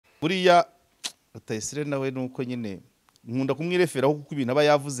buriya Rutayisire nawe nuko nyine nkunda kumwireferaho kuko ibintu aba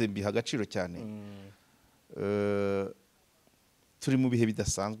yavuze mbiha agaciro cyane. Turi mu bihe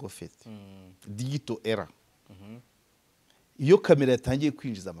bidasanzwe ofete digital era. Iyo kamera yatangiye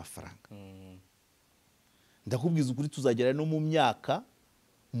kwinjiza amafaranga, ndakubwiza ukuri tuzagera no mu myaka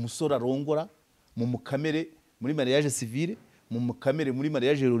umusore arongora mu mukamere muri mariage civile, mu mukamere muri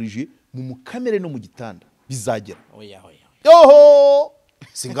mariage religieux, mu mukamere no mu gitanda bizagera. Oya. Yoho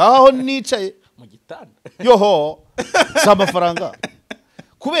singaho nicaye Mu gitanda. Yoho amafaranga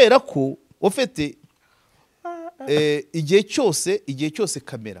kubera ko ofete igihe cyose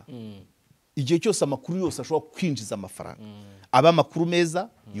kamera, igihe cyose amakuru yose ashobora kwinjiza amafaranga, aba amakuru meza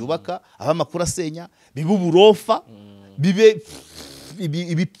yubaka, aba amakuru asenya, bibe uburofa, bibe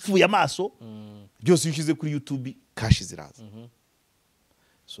ibipfuye amaso, byose bishize kuri YouTube kashi ziraza.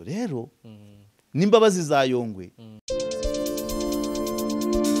 So rero n'imbabazi za Yongwe.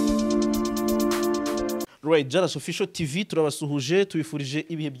 Right, JALAS Official TV turabasuhuje, tubifurije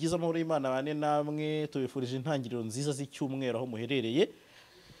ibihe byiza amahoro y'Imana bane namwe, tubifurije intangiriro nziza z'icyumweru aho muherereye.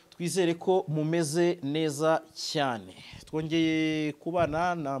 Twizere ko mumeze neza cyane. Twongeye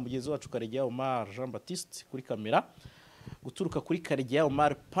kubana na mugenzi wacu Karegeya Omar Jean Baptiste kuri kamera, guturuka kuri Karegeya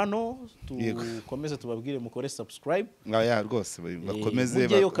Omar Pano. Tukomeze tubabwire mukore subscribe. Ya rwose bakomeze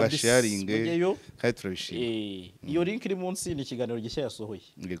basharinge kandi turabishimye. Iyo link iri munsi ni ikiganiro gishya yasohoye.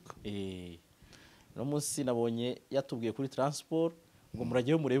 Yego. No munsi nabonye yatubwiye kuri transport ngo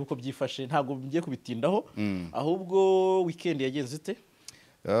muragiye murebe uko byifashe, ntabwo ngiye kubitindaho, ahubwo weekend yagenze ite?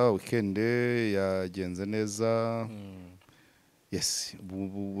 Weekend yagenze neza. Yes,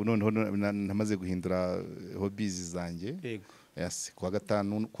 noneho namaze guhindura hobbies zanjye. Yego. Yes, kuwa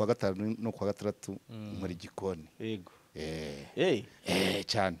gatanu no kuwa gatandatu nkora igikoni. Yego.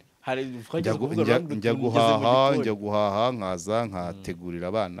 Cyane. Hari njya guhaha nkaza nkategurira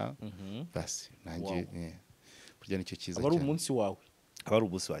abana basi nanjye kurya nicyo cyiza cyane. Aba ari umunsi wawe? Aba ari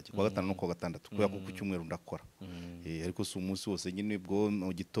umunsi waje kuwa gatanu no kuwa gatandatu kubera ko ku cyumweru ndakora. Ariko si umunsi wose nyine bwo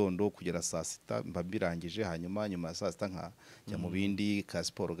mu gitondo kugera saa sita mba mbirangije, hanyuma nyuma ya saa sita nkajya mu bindi ka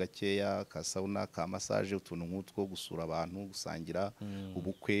siporo gakeya, ka sauna, ka massage, utuntu nk'utwo gusura abantu, gusangira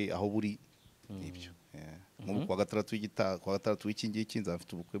ubukwe aho buri nibyo. Mu kwa gatandatu w'iki ngiki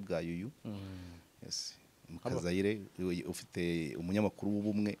nzafite ubukwe bwa yuyu. Yes, mukazayire ufite umunyamakuru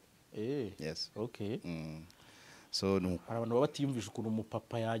w'ubumwe. Yes. Okay. So no abantu baba batiyumvisha ukuntu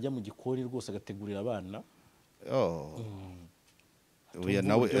umupapa yajya mu gikoni rwose agategurira abana. Oya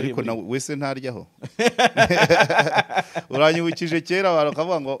nawe ariko nawe wese ntaryaho. Uranyibukije kera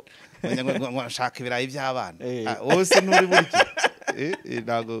bakavuga ngo nshaka ibirayi by'abana. Wose nturi buryo.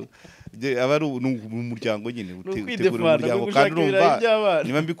 Nago abari umuryango nyine utegura umuryango kandi urumva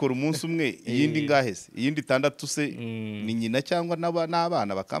niba mbikora umunsi umwe iyindi ngahese iyindi 6 se ni nyina cyangwa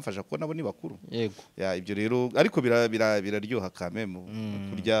n'abana bakamfasha ko nabo ni bakuru. Yego. Ya ibyo rero ariko biraryoha kameme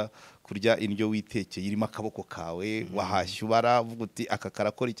kurya indyo witekeye irimo akaboko kawe wahashye ubara uvuga uti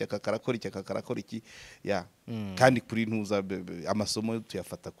akakarakora iki ya kandi kuri ntuza amasomo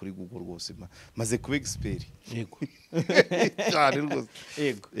tuyafata kuri Google rwose maze kuba expert. Yego. Cyane rwose.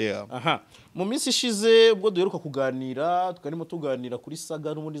 Yego. Aha, mu minsi ishize ubwo duheruka kuganira twarimo tuganira kuri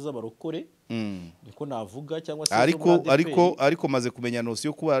saga n'ubundi z'abarokore. Niko navuga cyangwa se ariko maze kumenya nosi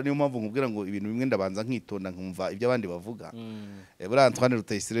yo kuba niyo mpamvu nkubwira ngo ibintu bimwe ndabanza nkitonda nkumva ibyo abandi bavuga. Buriya Antoine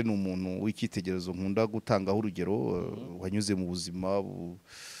Rutayisire ni umuntu w'ikitegerezo nkunda gutangaho urugero, wanyuze mu buzima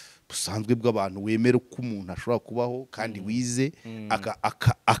busanzwe bw'abantu, wemera ko umuntu ashobora kubaho kandi wize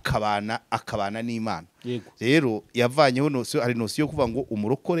akabana n'Imana. Rero yavanyeho hari nosi yo kuvuga ngo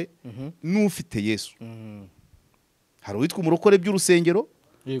umurokore n'ufite Yesu. Hari uwitwa umurokore by'urusengero,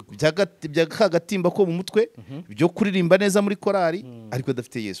 by'agatimba ko mu mutwe, byo kuririmba neza muri korari ariko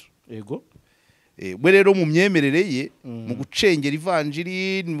adafite Yesu. Yego. We rero mu myemerere ye mu gucengera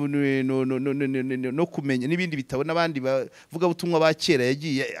ivanjiri no kumenya n'ibindi bitabo n'abandi bavuga butumwa ba kera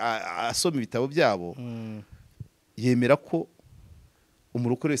yagiye asoma ibitabo byabo, yemera ko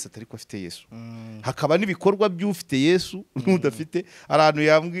umurokore wese atari ko afite Yesu. Hakaba n'ibikorwa by'ufite Yesu n'udafite. Arantu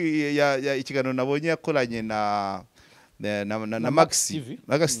yambwiye ikiganiro nabonye yakoranye na Maxi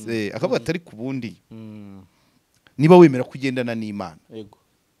akavuga atari ku bundi niba wemera kugendana n'Imana. Yego.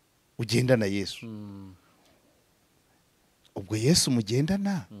 Ugendana Yesu. Ubwo Yesu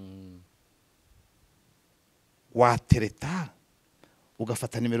mugendana watereta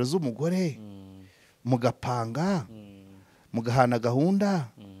ugafata nimero z'umugore mugapanga mugahana gahunda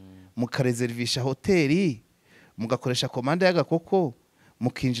mukarezervisha hoteli mugakoresha komanda y'agakoko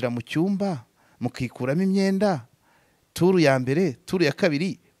mukinjira mu cyumba mukikuramo imyenda turu ya mbere turu ya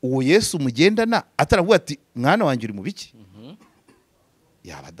kabiri uwo Yesu mugendana ataravuga ati mwana wanjye uri mu biki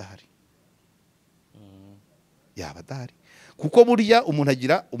yaba adahari yaba adahari kuko burya umuntu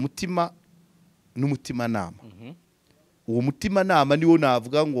agira umutima n'umutimanama uwo mutimanama niwo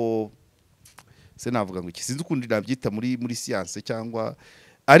navuga ngo navuga ngo iki sinzi ukundi nabyita muri siyanse cyangwa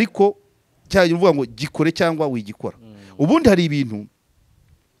ariko cyane uvuga ngo gikore cyangwa wigikora ubundi hari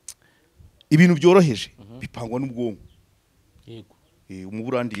ibintu byoroheje bipangwa n'ubwonko yego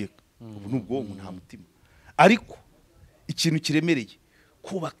umuburandiye ubu n'ubwonko nta mutima ariko ikintu kiremereye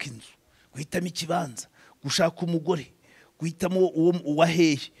kubaka inzu guhitamo ikibanza gushaka umugore guhitamo uwa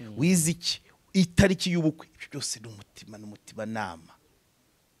hehe wiziki itariki y'ubukwe ibyo byose ni umutima n'umutima nama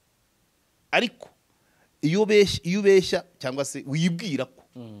ariko iyo ubeshya cyangwa se wibwira ko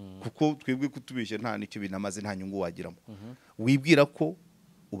kuko twebwe kutubeshya nta nicyo binamaze nta nyungu wagiramo wibwira ko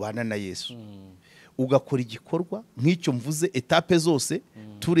ubana na Yesu ugakora igikorwa nk'icyo mvuze etape zose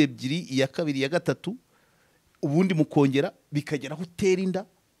ture ebyiri iya kabiri iya gatatu ubundi mukongera bikagera aho utera inda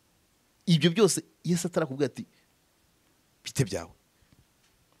ibyo byose Yesu atarakubwira ati bite byawe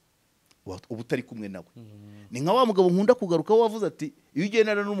ubu utari kumwe nawe ni nka wa mugabo nkunda kugaruka wavuze ati iyo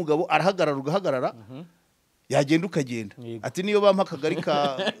ugendana n'umugabo arahagarara ugahagarara yagenda ukagenda ati niyo bampa akagari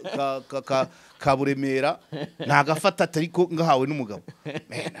ka Buremera ntagafata ariko ngahawe n'umugabo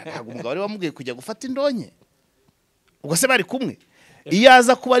ntabwo umugabo ari wamubwiye kujya gufata indonke ubwo se bari kumwe iyo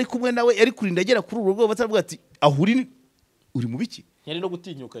aza kuba ari kumwe nawe yari kurinda agera kuri uru rwego bataravuga ati aho uri mu biki yari no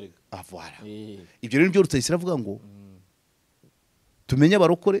gutinyuka rega avara ibyo rero nibyo Rutayisire avuga ngo tumenye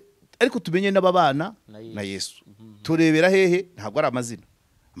abarokore ariko tumenye n'ababana na Yesu turebera hehe ntabwo ari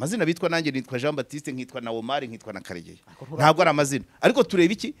amazina bitwa nanjye nitwa Jean Baptiste nkitwa na Omar nkitwa na Karegeya ntabwo ari amazina ariko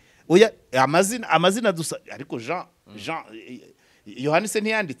tureba iki oya amazina dusa ariko Jean Yohani se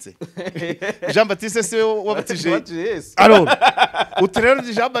ntiyanditse Jean Baptiste se wabatije alors uterero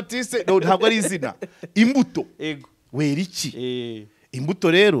Jean Baptiste ntabwo ari izina imbuto wera iki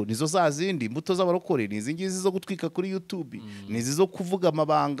imbuto rero nizo za zindi imbuto z'abarokore ni izingizi zo gutwika kuri YouTube ni izi zo kuvuga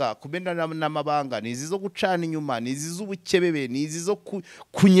amabanga kumena n'amabanga ni izi zo gucana inyuma ni izi z'ubukebebe ni izi zo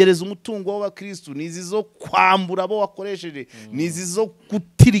kunyereza umutungo w'abakristo ni izi zo kwambura abo wakoresheje ni izi zo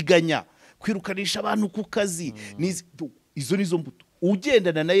gutiriganya kwirukanisha abantu ku kazi izo nizo mbuto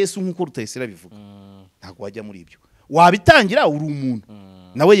ugendana na Yesu nk'uko Rutayisire bivuga ntabwo wajya muri ibyo wabitangira uri umuntu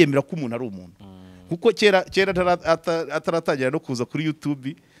nawe yemera ko umuntu ari umuntu kuko kera ataratangira no kuza kuri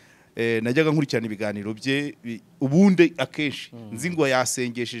YouTube najyaga nkurikirana ibiganiro bye ubundi akenshi nzi ngo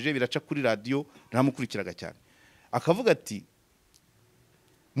yasengesheje biraca kuri radio ntamukurikiraga cyane akavuga ati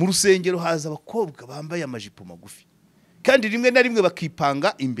mu rusengero haza abakobwa bambaye amajipo magufi kandi rimwe na rimwe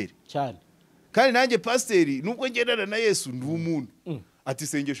bakipanga imbere cyane kandi nanjye pasiteri nubwo ngendana na Yesu ndi umuntu ati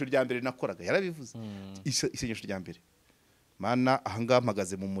isengesho rya mbere nakoraga yarabivuze isengesho rya mbere mana ahangaha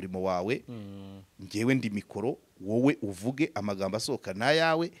mpagaze mu murimo wawe ngewe ndi mikoro wowe uvuge amagambo asohoka na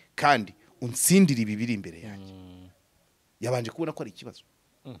yawe kandi unsindire ibi biri imbere yanjye yabanje kubona ko ari ikibazo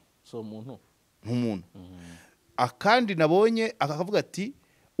so nk'umuntu akandi nabonye akavuga ati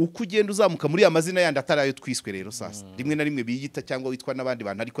uko ugenda uzamuka muri amazina yandi atarayo twiswe rero sasa rimwe na rimwe biyita cyangwa witwa n'abandi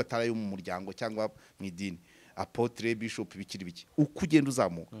bantu ariko atarayo mu muryango cyangwa mu idini apotre bishop bikiri biki uko ugenda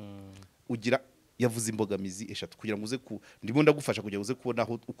uzamuka ugira yavuze imbogamizi eshatu kugira ngo uze ndimo ndagufasha kugira uze kubona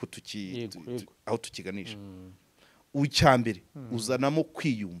aho uko aho tukiganisha ucyambere uzanamo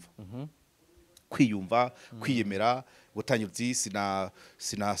kwiyumva kwiyemera gutangira uti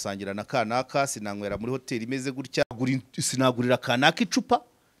sinasangira na kanaka sinanywera muri hoteli imeze gutya sinagurira kanaka icupa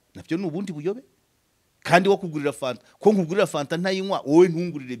nabyo ni ubundi buyobe kandi wakugurira fanta ko nkugurira fanta ntayinywa wowe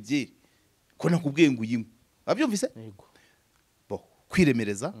ntungurire byeri ko nakubwiye ngo uyinywe abyumvise bo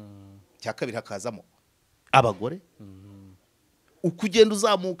kwiremereza cya kabiri hakazamo abagore uko ugenda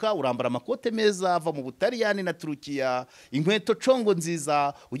uzamuka urambara amakote meza ava mu Butaliyani na Turukiya inkweto congo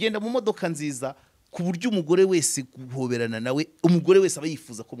nziza ugenda mu modoka nziza ku buryo umugore wese guhoberana nawe umugore wese aba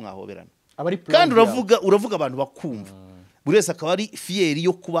yifuza ko mwahoberana kandi uravuga abantu bakumva buri wese akaba ari fieri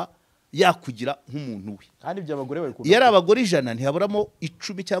yo kuba yakugira nk'umuntu we kandi ibyo abagore bari yari abagore 100 ntihaburamo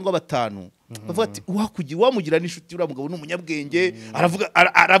 10 cyangwa 5 bavuga ati wamugira n'inshuti uriya mugabo n'umunyabwenge aravuga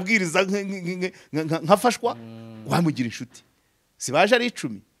arabwiriza nkafashwa wamugira inshuti sibaje ari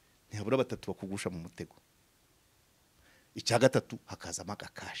 10 ntihabura 3 bakugusha mu mutego icya gatatu hakaza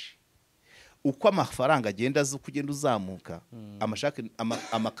amagakashi uko amafaranga agenda zo kugenda uzamuka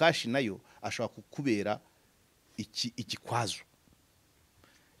amakashi nayo ashobora kukubera ikikwazo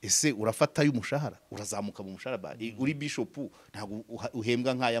ese urafata y'umushahara urazamuka mu mushahara uri bishop ntago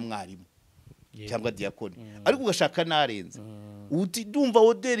uhembwa nk'aya mwarimu cyangwa diakoni ariko ugashaka narenze uti ndumva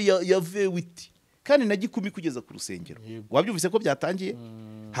oderi ya vewiti kandi na 10 kugeza ku rusengero wabyumvise ko byatangiye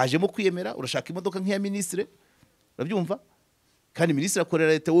hajemo kwiyemera urashaka imodoka nk'iya ministre urabyumva kandi minisitiri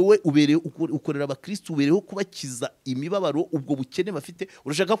akorera leta, wowe ubereye ukorera abakristo, ubereyeho kubakiza imibabaro ubwo bukene bafite.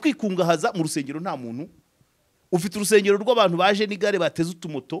 Urashaka kwikungahaza mu rusengero, nta muntu ufite urusengero rw'abantu baje n'igare bateze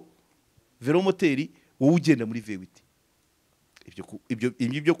utumoto velomoteri, wowe ugenda muri vewiti.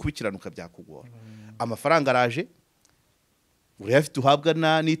 Ibyo kubikiranuka byakugora. Amafaranga araje, urayafite uhabwa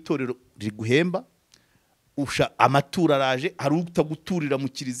n'itorero riguhemba, amatura araje, hari utaguturira mu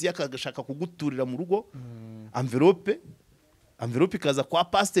kiliziya akagashaka kuguturira mu rugo, envelope ikaza kwa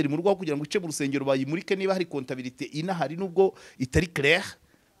pasiteri mu rugo kugira ngo ice mu rusengero bayimurike, niba hari kontabilite inahari nubwo itari clair,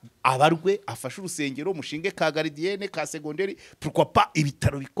 abarwe afashe urusengero, mushinge ka gardienne ka secondaire, pourquoi pas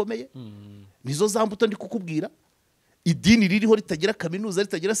ibitaro bikomeye. Nizo zambuto ndi kukubwira. Idini ririho ritagira kaminuza,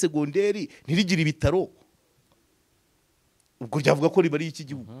 ritagira secondaire, ntirigira ibitaro, ubwo ryavuga ko ribari iki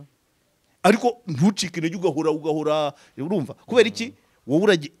gihugu. Ariko ntucike intege ugahora urumva kubera iki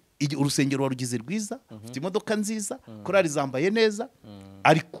wowe urusengero warugize rwiza, ufite imodoka nziza, korari zambaye neza,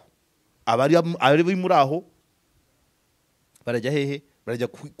 ariko abari muri aho barajya hehe? Barajya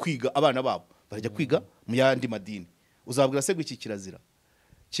kwiga, abana babo barajya kwiga mu yandi madini. Uzabwira se gwiki kirazira?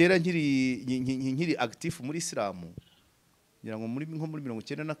 Kera nkiri active muri Islamu, ngira ngo nko muri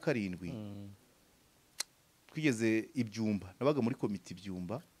 97 twigeze Ibyumba, nabaga muri komite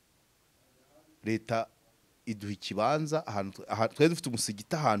Ibyumba, leta iduha ikibanza ahantu twari dufite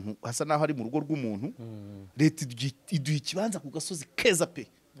umusigita ahantu hasa naho ari mu rugo rw'umuntu. Leta iduha ikibanza ku gasozi keza pe,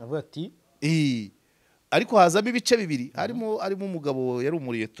 avuga ati ariko hazamo ibice bibiri. harimo umugabo yari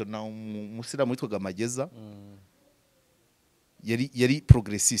umuriyeto na umusiramu witwaga Mageza, yari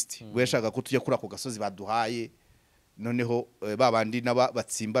progressiste, we yashaka ko tujya kuri ako gasozi baduhaye. Noneho babandi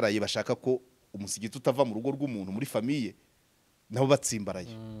batsimbaraye bashaka ko umusigita utava mu rugo rw'umuntu muri famiye, nabo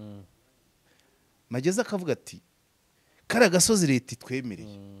batsimbaraye. Mageza akavuga ati kari agasozi leta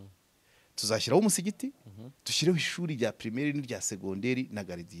itwemereye, tuzashyiraho umusigiti, dushyireho ishuri rya primaire n'irya secondaire na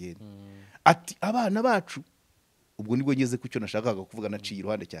gardienne. Ati abana bacu, ubwo nibwo ngeze ku cyo nashakaga kuvuga, naciye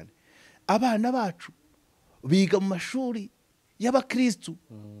iruhande cyane. Abana bacu biga mu mashuri y'abakristo,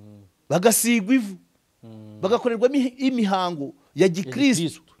 bagasigwa ivu, bagakorerwa imihango ya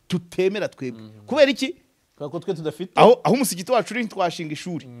gikristo tutemera twebwe. Kubera iki? Kako twe tudafite aho umusigiti wacu uri twashinga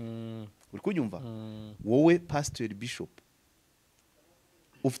ishuri. Uri kunyumva? Wowe pastor bishop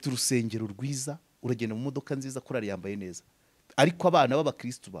ufite urusengero rwiza, uragenda mu modoka nziza, korari yambaye neza, ariko abana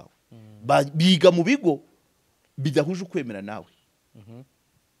b'abakristo bawe biga mu bigo bidahuje ukwemera nawe.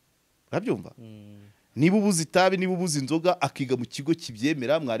 Urabyumva? Niba ubuze itabi, niba ubuze inzoga, akiga mu kigo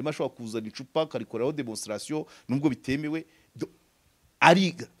kibyemera, mwarimu ashobora kuzana icupa akarikoraho demonstration nubwo bitemewe,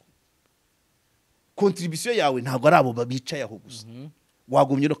 ariga. Contribution yawe ntabwo ari abo babicaye aho gusa,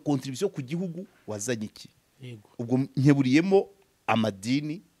 wagomye na contribution ku gihugu wazanye iki. Ubwo nkeburiyemo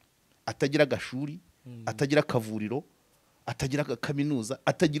amadini atagira agashuri, atagira akavuriro, atagira kaminuza,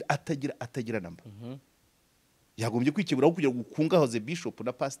 atagira namba. Yagombye kwikeburaho kugira gukungahaza bishop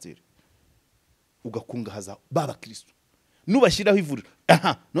na pastor, ugakungahaza baba Kristo, nubashyiraho ivuriro.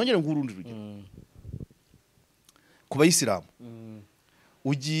 Nongere ngurundi rugero ku bayisilamu,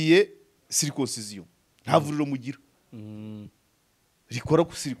 ugiye circoncision, nta vuriro mugira rikora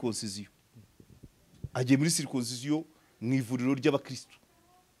ku circoncision, agiye muri circoncision mu ivuriro ry'abakristo,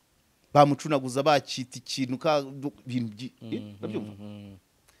 bamucunaguza bakita ikintu ka bintu nabyumva.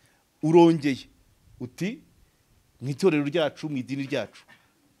 Urongeye uti mu itorero ryacu, mu idini ryacu,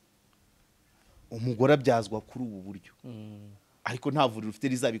 umugore abyazwa kuri ubu buryo, ariko nta vuriro ufite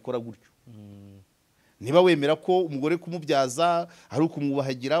rizabikora gutyo. Niba wemera ko umugore kumubyaza ari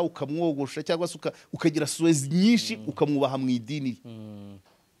ukumwubahagira, ukamwogosha, cyangwa se ukagira suwezi nyinshi ukamwubaha mu idini,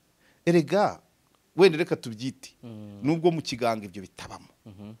 erega wenda reka tubyite, nubwo mu kiganga ibyo bitabamo.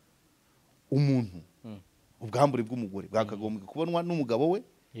 Umuntu ubwambure bw'umugore bwakagombye kubonwa n'umugabo we,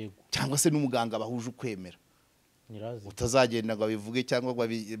 cyangwa se n'umuganga bahuje ukwemera. Utazagenda ngo bivuge cyangwa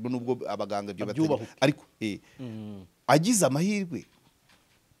nubwo abaganga ibyo batari, ariko agize amahirwe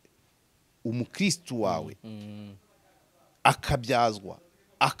umukristo wawe akabyazwa,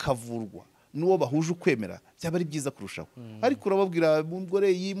 akavurwa n'uwo bahuje ukwemera, byaba ari byiza kurushaho. Ariko urababwira umugore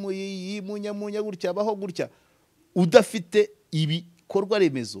yimunya gutya, baho gutya, udafite ibikorwa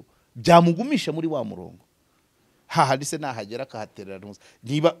remezo byamugumisha muri wa murongo. Hahandi se nahagera akahaterera.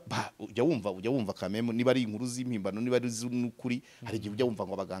 Niba ujya wumva kamemo, niba ari inkuru z'impimbano, niba ari z'ukuri, hari igihe ujya wumva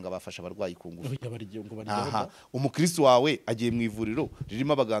ngo abaganga bafasha abarwayi ku ngufu. Umukristo wawe agiye mu ivuriro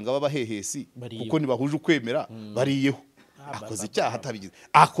ririmo abaganga b'abahehesi, kuko ntibahuje ukwemera, bariyeho. Akoze icyaha atabigize.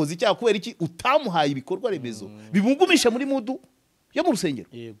 Akoze icyaha kubera iki? Utamuhaye ibikorwa remezo bimugumisha muri mudu yo mu rusengero.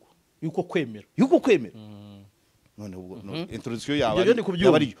 Yuko kwemera. none ubwo introduction yaba Ibyo ndi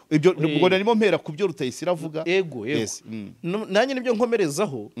kubyumva. ibyo ubwo narimo mpera kubyo Rutayisire avuga Ego. Yes. Nanjye nibyo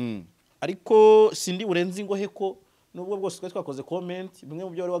nkomerezaho ariko sindi burenze ingohe ko nubwo bwose twari twakoze comment bimwe mu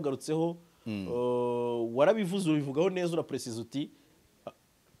byo wari wagarutseho warabivuze ubivugaho neza uraprecise uti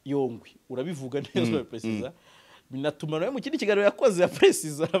Yongwe urabivuga neza uraprecise binatuma nawe mu kindi kiganiro yakoze ya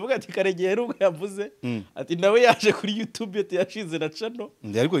precise aravuga ati Karegeya rubwo yavuze ati nawe yaje kuri YouTube yote yashize na channel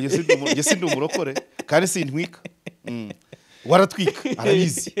ariko je sindi umurokore kandi sintwika waratwika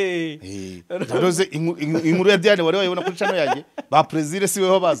arabizi ndaroze inkuru ya Diane wari wayibona kuri channel yanjye ba Prezire siwe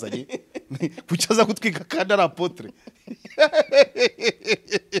ho bazanye kucyaza kutwika kandi ari apotre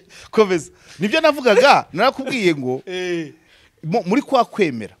komeza nibyo navugaga narakubwiye ngo muri kwa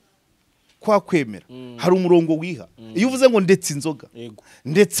kwemera hari umurongo wiha iyo uvuze ngo ndetse inzoga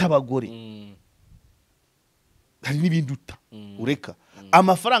ndetse abagore hari n'ibindi uta ureka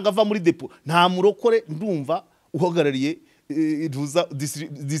amafaranga ava muri depo nta murokore ndumva uhagarariye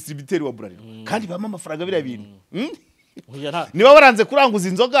distributeur wa Bralirwa kandi bama amafaranga bira bintu niba waranze kuranguza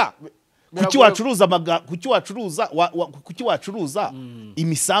inzoga kuki wacuruza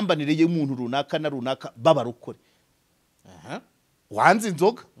imisambanire y'umuntu runaka na runaka babarokore wanze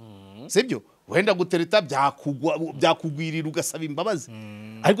inzoga sibyo wenda gutereta byakugwirira ugasaba imbabazi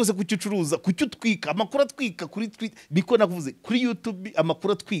ariko se kuki ucuruza kuki utwika amakuru atwika kuri niko navuze kuri YouTube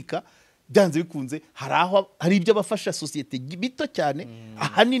amakuru atwika byanze bikunze hari ibyo abafasha societe bito cyane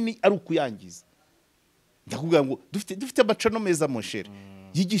ahanini ari ukuyangiza ndakubwira ngo dufite amacano meza monshere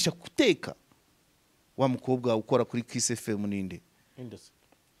yigisha guteka wa mukobwa ukora kuri Kiss FM ninde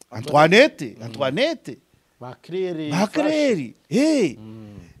Antoinette bakreri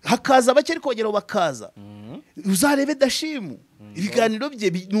hakaza abakeri kongera bakaza uzarebe Dashimu ibiganiro bye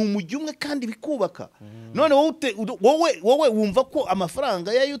ni umujyi umwe kandi bikubaka none wowe wumva ko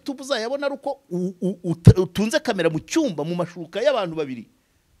amafaranga ya YouTube uzayabona aruko utunze kamera mu cyumba mu mashuka y'abantu babiri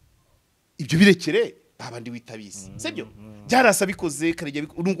ibyo birekere babandi witabizi sibyo byarasa bikoze Karegeya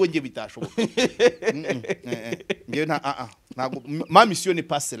nubwo ngiye bitashoboka ngiye ntago ma mission n'est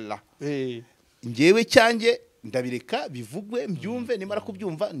pas celle-là ngewe cyanjye ndabireka bivugwe mbyumve nimara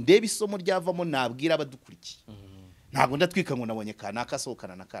kubyumva ndebe isomo ryavamo nabwira abadukurikiye ntago ndatwika ngo nabonye kanaka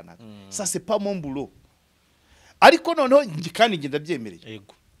sokana na kanaka ça c'est pas mon boulot ariko noneho kandi ngenda byemereye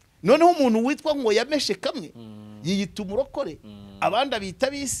yego noneho umuntu witwa ngo yameshe kamwe yiyita umurokore abandi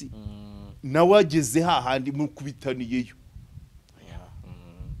abita bisi nawe ageze hahandi mu kubitaniyeyo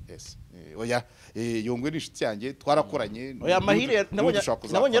yes oya Yongwe n'ishiti yanjye twarakoranye oya mahire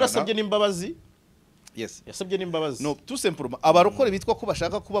nabonye yarasabye n'imbabazi yes yasabye n'imbabazi no tout simplement abarokore bitwa ko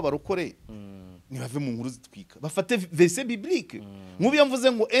bashaka kuba abarokore nibave mu nkuru zitwika bafate verset biblique nk'ubiyo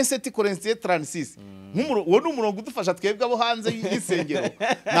mvuze ngo 1 Corinthiens 36 wo n'umurongo udufasha twebwe abo hanze y'isengero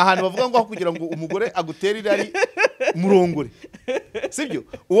nahantu bavuga ngo kugira ngo umugore aguterira ari murongore sibyo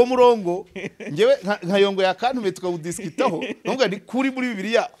uwo murongo ngewe nka Yongwe yakantume tukawudiskitaho nubwo ni kuri muri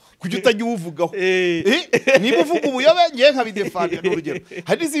Bibiliya kujya utajya uvugaho niba uvuga ubuyobe ngiye nkabidefanda n'urugero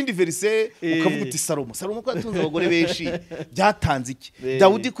hari izindi verse ukavuga uti Salomo ko yatunze abagore benshi byatanze iki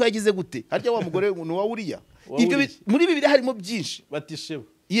Dawudi ko yagize gute harya wa mugore ni wa Uriya ibyo muri Bibiliya harimo byinshi batisheba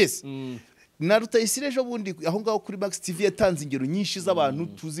yes na Rutayisire ejo bundi aho ngaho kuri Max TV yatanze ingero nyinshi z'abantu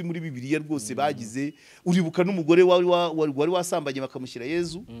tuzi muri Bibiliya rwose bagize uribuka n'umugore wari wasambanye bakamushyira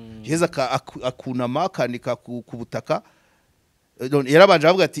Yezu akunama akandika ku butaka yarabanje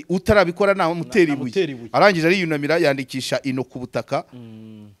avuga ati utarabikora nawe mutera ibuye arangije ari yunamira yandikisha ino ku butaka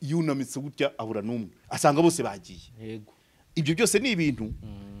yunamitse gutya abura numwe asanga bose bagiye yego ibyo byose ni ibintu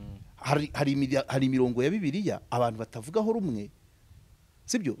hari imirongo ya Bibiliya abantu batavugaho rumwe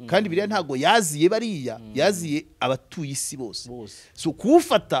sibyo kandi Bibiliya ntago yaziye bariya yaziye abatuye isi bose so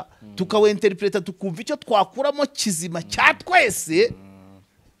kuwufata tukawenterpreta tukumva icyo twakuramo kizima cya twese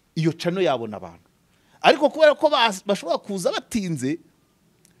iyo cano yabona abantu ariko kubera ko bashobora kuza batinze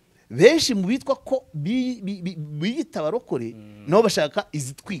benshi mu bitwa ko biyita abarokore nabo bashaka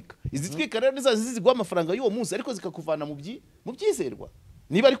izitwika rero nizazi zigwa amafaranga y'uwo munsi ariko zikakuvana mu byizerwa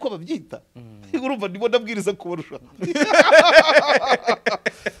niba ariko babyita urumva ndimo ndabwiriza kubarusha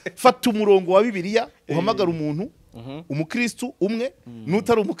fata umurongo wa Bibiliya uhamagara umuntu umukristo umwe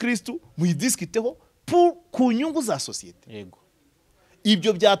n'utari umukristo muyidiskiteho ku nyungu za societe yego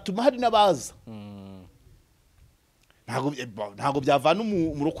ibyo byatuma hari nabaza ntago byavana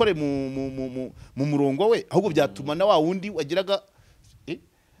umurokore mu murongo we ahubwo byatuma na wa wundi wagiraga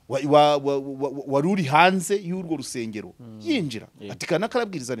waruri hanze y'urwo rusengero yinjira ati kana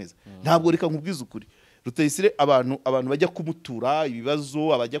karabwiriza neza ntabwo reka nkubwiza ukuri Rutayisire abantu bajya kumutura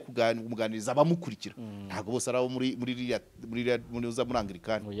ibibazo abajya kuganiriza abamukurikira ntago bose arabo muri uza muri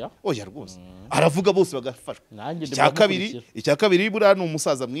Anglikani oya rwose aravuga bose bagafashwa icya kabiri buriya ni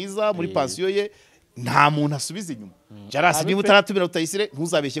umusaza mwiza muri pansiyo ye nta muntu asubiza inyuma JALAS niba utaratumira Rutayisire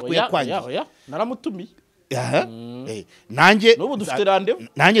ntuzabeshye ko yakwangiye naramutumiye nanjye n'ubu dufite rendezvous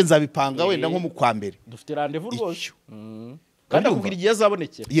nanjye nzabipanga wenda nko mu kwa mbere dufite rendezvous rwose kandi akubwira igihe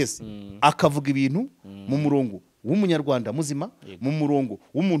azabonekera yes akavuga ibintu mu murongo w'umunyarwanda muzima mu murongo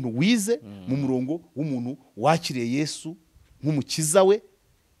w'umuntu wize mu murongo w'umuntu wakiriye Yesu nk'umukiza we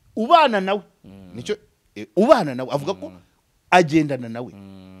ubana nawe nicyo ubana nawe avuga ko agendana nawe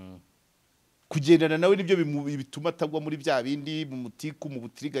kugendana nawe nibyo bituma atagwa muri bya bindi mu mutiku mu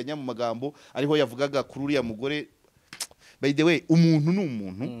butiriganya mu magambo ariho yavugaga kuri uriya mugore by the way umuntu ni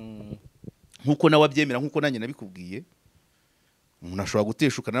umuntu nkuko nawe abyemera nkuko nanjye nabikubwiye umuntu ashobora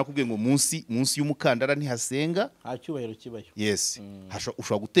guteshuka nakubwiye ngo munsi y'umukandara ntihasenga nta cyubahiro kibayo yes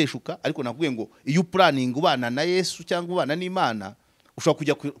ushobora guteshuka ariko nakubwiye ngo iyo planning ubana na Yesu cyangwa ubana n'Imana ushobora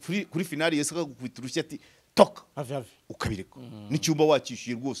kujya kuri finali Yesu akagukubita urushyi ati toka ukabireka n'icyumba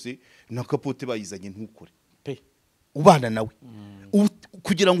wakishyuye rwose na kapote bayizanye ntukore ubana nawe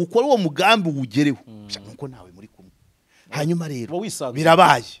kugira ngo ukore uwo mugambi ugereho nkuko nawe muri kumwe hanyuma rero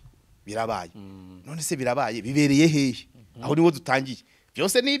birabaye none se birabaye bibereye hehe aho niwo dutangiye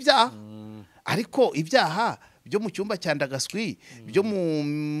byose ni ibyaha ariko ibyaha byo mu cyumba cyandagaswi byo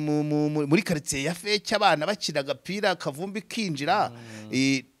muri quartier ya feke abana bakina agapira kavumbi kinjira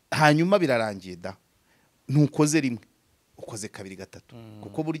hanyuma birarangiye da ntukoze rimwe ukoze kabiri gatatu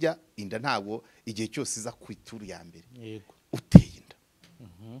kuko burya inda ntabwo igihe cyose iza kwituru ya mbere uteye inda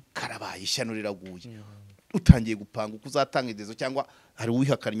karabaye ishyano riraguye utangiye gupanga uko uzatanga indezo cyangwa hari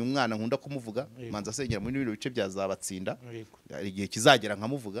uwihakanye umwana nkunda kumuvuga manza asengera muri bino bice byazabatsinda igihe kizagera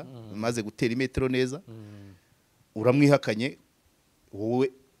nkamuvuga maze gutera imetero neza uramwihakanye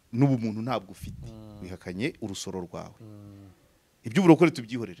wowe n'ubumuntu ntabwo ufite wihakanye urusoro rwawe iby'uburokore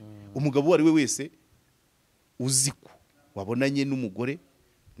tubyihorere umugabo wari we wese uziko wabonanye n'umugore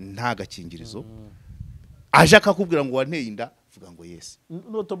nta gakingirizo aje akakubwira ngo wanteye inda vuga ngo yes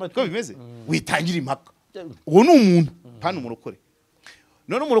ko bimeze witangira impaka uwo ni umuntu pana umurokore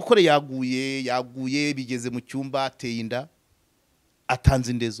none umurokore yaguye bigeze mu cyumba ateye inda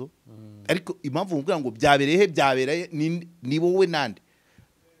atanze indezo ariko impamvu mvuga ngo byabereye ni wowe nande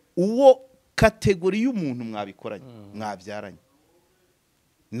uwo kategori y'umuntu mwabikoranye mwabyaranye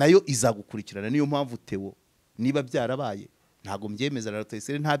nayo izagukurikirana niyo mpamvu tewo niba byarabaye ntago mbyemeza na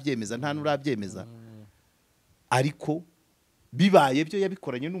Rutayisire ntabyemeza nta nurabyemeza ariko bibaye byo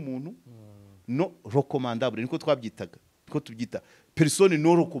yabikoranye n'umuntu no recommandable niko twabyitaga niko tubyita personne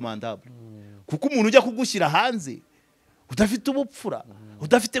no recommandable kuko umuntu ujya kugushyira hanze udafite ubupfura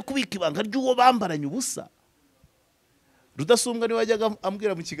udafite kubika ibanga ry'uwo bambaranye ubusa Rudasumbwa ni wajyaga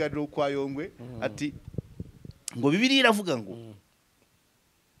ambwira mu kiganiro kwa Yongwe ati ngo Bibiliya iravuga ngo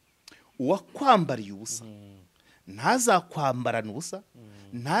uwakwambariye ubusa ntazakwambarana ubusa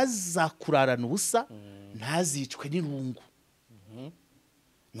ntazakurarana ubusa ntazicwe n'irungu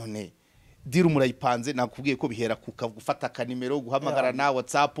none dira murayipanze nakubwiye ko bihera kugufata kanimero guhamagara na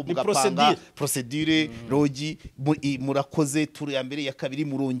WhatsApp mugapanga procedure rogi murakoze turu ya mbere ya kabiri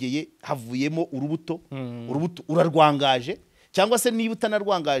murongeye havuyemo urubuto urarwangaje cyangwa se niba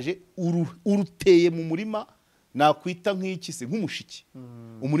utanarwangaje uruteye mu murima nakwita nk'iki se nk'umushiki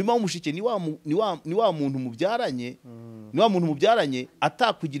umurima w'umushike ni wa muntu mubyaranye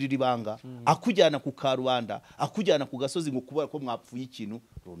atakugirira ibanga akujyana ku karubanda akujyana ku gasozi ngo kubara ko mwapfuye ikintu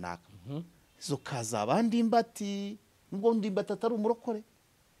runaka zo kaza abandi imbati nubwo ndimbata atari umurokore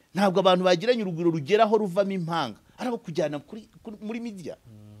ntabwo abantu bagiranye urugwiro rugeraho ruvamo impanga arabo kujyana muri media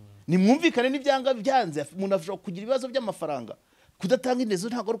nimwumvikane n'ibyanga byanze umuntu afasha kugira ibibazo by'amafaranga kudatanga indezo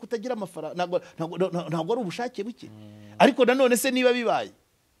ntabwo ari kutagira amafaranga ntabwo ari ubushake buke ariko nanone se niba bibaye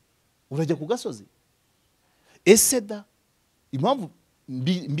urajya ku gasozi ese da impamvu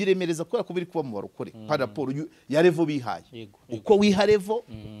mbiremereza kubera ko biri kuba mu barokore pa raporo ya level bihaye uko wiha level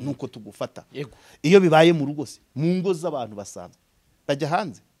nuko tugufata iyo bibaye mu rugo se mu ngo z'abantu basanzwe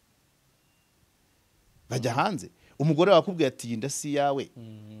bajya hanze umugore wakubwiye ati inda si yawe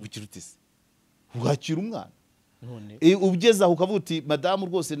ugira utise ugakira umwana ugeze aho ukavuga uti madamu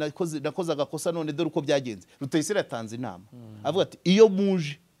rwose nakoze agakosa none dore uko byagenze Rutayisire yatanze inama avuga ati iyo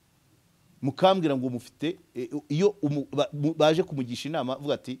muje mukambwira ngo mufite iyo baje kumugisha inama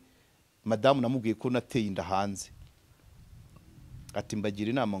avuga ati madamu namubwiye ko nateye inda hanze ati mbagira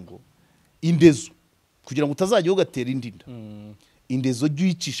inama ngo indezo kugira ngo utazajya ugatera indinda indezo jye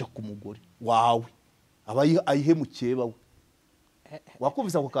uyicisha ku mugore wawe aba ayihe mukeba we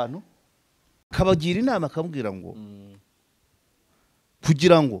wakumvise ako kantu kabagira inama akamubwira ngo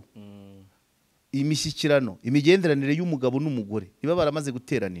kugira ngo imishyikirano imigenderanire y'umugabo n'umugore iba baramaze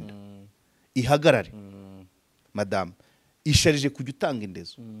guteranira ihagarare madame isharije kujya utanga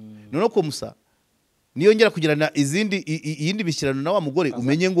indezo none ko musa niyongera kugirana iyindi bishyirano na wa mugore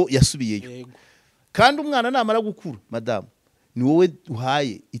umenye ngo yasubiyeyo kandi umwana namara gukura madame ni wowe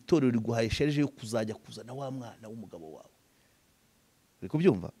uhaye itorero riguhaye sharije yo kuzajya kuzana wa mwana w'umugabo wawe uri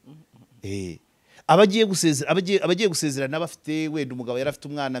kubyumva abagiye gusezerana bafite wenda umugabo yarafite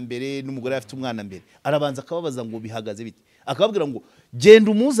umwana mbere n'umugore yarafite umwana mbere arabanza akababaza ngo bihagaze bite akababwira ngo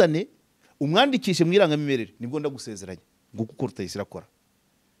genda umuzane umwandikishe mu irangamimerere nibwo ndagusezeranya ngo kuko Rutayisire akora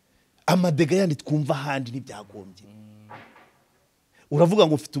amadega yandi twumva handi ntibyagombye uravuga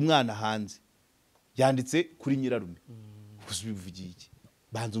ngo ufite umwana hanze yanditse kuri nyirarume ubivugiye iki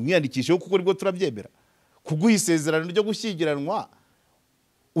banza umwiyandikisheho kuko nibwo turabyemera kuguha isezerano ryo gushyingiranwa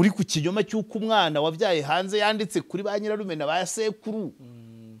uri ku kinyoma cy'uko umwana wabyaye hanze yanditse kuri ba nyirarume na ba sekuru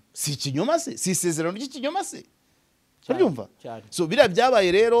si ikinyoma se si isezerano ry'ikinyoma se urabyumva so biriya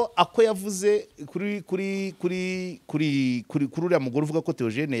byabaye rero ako yavuze kuri uriya mugore uvuga ko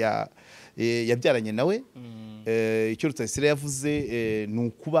Theogene yabyaranye nawe icyo Rutayisire yavuze ni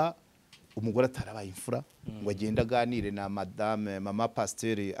ukuba umugore atarabaye imfura ngo agende aganire na mama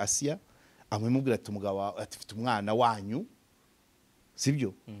pasiteri Asiya amwimubwira ati umugabo afite umwana wanyu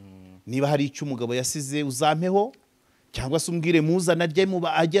sibyo niba hari icyo umugabo yasize uzampeho cyangwa se umbwire muzana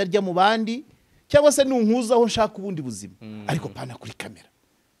ajya arya mu bandi cyangwa se nunkuzaho nshaka ubundi buzima ariko pana kuri kamera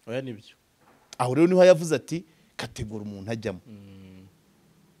oya nibyo aho rero niho yavuze ati kategora umuntu ajyamo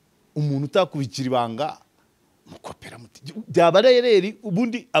umuntu utakubikira ibanga mukopera muti byaba rero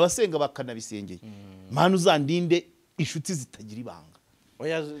ubundi abasenga bakanabisengeye mana uzandinde inshuti zitagira ibanga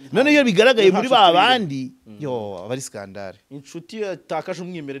none iyo bigaragaye muri ba bandi yo abari skandale inshuti yatakaje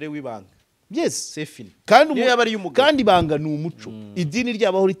umwimerere w'ibanga yes sefini kandi ibanga ni umuco idini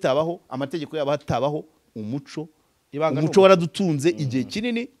ryabaho ritabaho amategeko yabo hatabaho umuco waradutunze igihe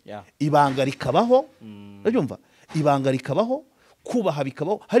kinini ibanga rikabaho urabyumva ibanga rikabaho kubaha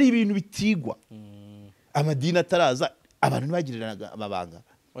bikabaho hari ibintu bitigwa amadini ataraza abantu ntibagiriraga amabanga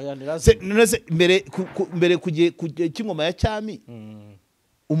mbere kugiye cy'ingoma ya cyami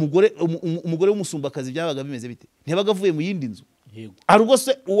umugore w'umusumbakazi byabaga bimeze bite ntibaga avuye mu yindi nzu ari ubwo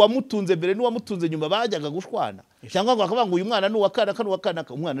se uwamutunze mbere n'uwamutunze nyuma bajyaga gushwana cyangwa ngo bakavuga ngo uyu mwana ni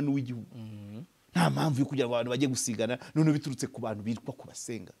uwakanaka umwana ni uw'igihugu nta mpamvu yo kugira ngo abantu bajye gusigana none biturutse ku bantu bitwa ku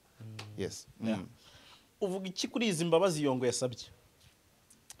basenga yes uvuga iki kuri izi mbabazi Yongwe yasabye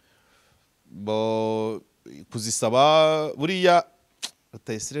kuzisaba buriya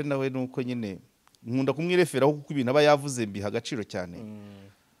Rutayisire nawe nuko nyine nkunda kumwireferaho kuko ibintu aba yavuze mbiha agaciro cyane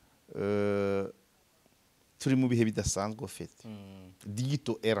turi mu bihe bidasanzwe ofete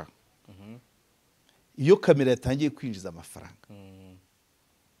digital era iyo kamera yatangiye kwinjiza amafaranga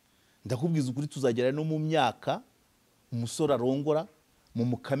ndakubwiza ukuri tuzagera no mu myaka umusore arongora mu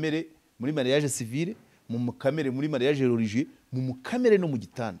mukamere muri mariage civile mu mukamere muri mariage religieux mu mukamere no mu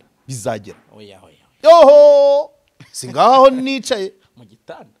gitanda bizagera yoho singaho nicaye mu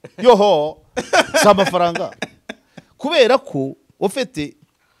gitanda yoho si amafaranga kubera ko ofete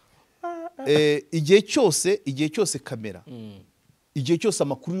igihe cyose kamera igihe cyose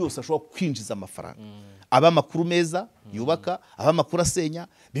amakuru yose ashobora kwinjiza amafaranga aba amakuru meza yubaka aba amakuru asenya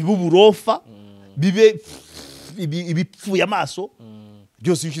bibe uburofa bibe ibipfuye amaso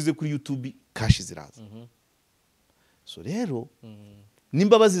byose bishyize kuri YouTube kashi ziraza so rero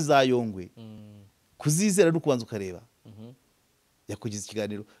n'imbabazi za Yongwe kuzizera no kubanza ukareba yakugize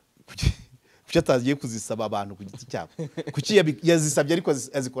ikiganiro kuki atagiye kuzisaba abantu ku giti cyabo kuki yazisabye ariko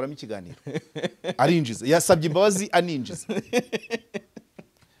azikoramo ikiganiro arinjiza yasabye imbabazi aninjiza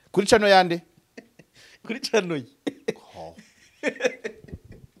kuri cano yande kuri cano ye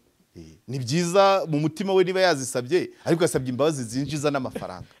ni byiza mu mutima we niba yazisabye ariko yasabye imbabazi zinjiza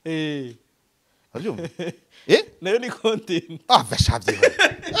n'amafaranga Aryumva nayo ni content bashabye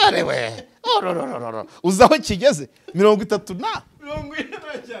arewe uzaho kigeze 30 na 40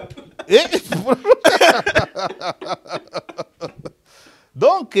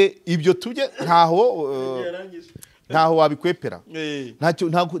 donc ibyo tujye ntaho wabikwepera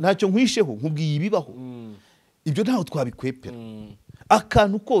ntacyo nkwisheho nkubwiye ibibaho ibyo ntaho twabikwepera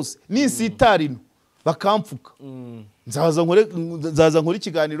akantu kose n'insitarino bakampfuka nzaza nkore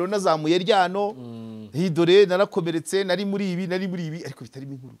ikiganiro nazamuye ryano hidore narakomeretse nari muri ibi ariko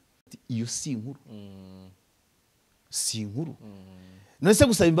bitarimo inkuru iyo si inkuru none se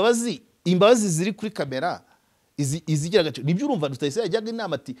gusaba imbabazi ziri kuri kamera izigira agaciro nibyo urumva Rutayisire yajyaga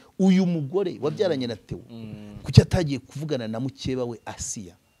inama ati uyu mugore wabyaranye na Theo kuki atagiye kuvugana na mukeba we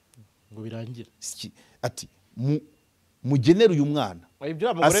Asiya ngo birangira ati mugenera uyu mwana ibyo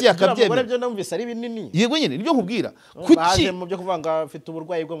Asi akabyemera byo namvise ari binini yego nyine nibyo nkubwira kuki mu byo kuvanga afite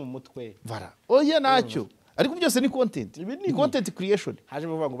uburwayi bwo mu mutwe bara oya nacyo ariko byose ni content ni content creation haje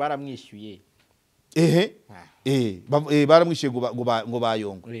bavuga ngo baramwishyuye baramwishyuye ngo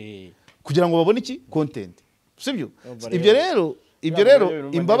bayongwe kugira ngo babone iki content sibyo ibyo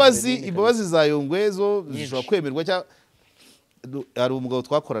rero imbabazi za Yongwe zo zishobora kwemerwa cyangwa ari umugabo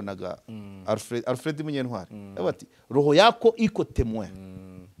twakoranaga Alfred Munyentwari bati roho yako iko temwe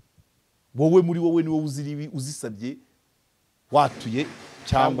wowe muri wowe niwe uziribi uzisabye watuye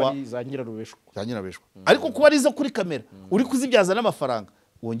cyangwa zangira rubeshwa ariko kuba arizo kuri kamera uri kuzibyaza n'amafaranga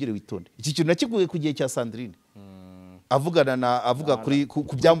wongere witonde iki kintu nakiguye ku gihe cya Sandrine avuga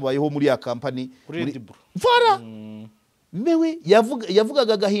ku byambayeho muri ya company Vara mewe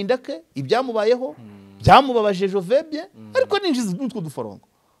yavugaga gahinda ke ibyamubayeho byamubabaje Jovebye ariko ninjiza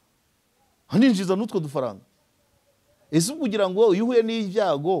n'utwo dufaranga ese kugira ngo uyuhuye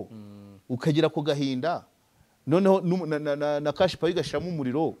n'ibyago ukagira ko gahinda noneho na cash payi gashiramo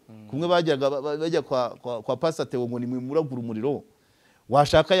umuriro kumwe bajya kwa Pasateo ngo nimuragura umuriro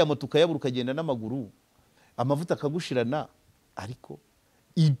washaka ya moto ukayabura ukagenda n'amaguru amavuta akagushirana ariko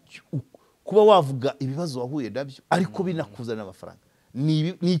kuba wavuga ibibazo wahuye nabyo ariko binakuzana amafaranga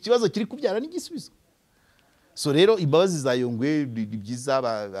ni ikibazo kiri kubyara n'igisubizo so rero imbabazi za Yongwe ni byiza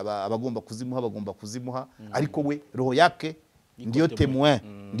abagomba kuzimuha ariko we roho yake ndiyo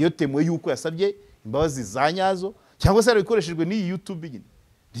temwe yuko yasabye imbabazi za nyazo cyangwa se yarabikoreshejwe n'iyi YouTube nyine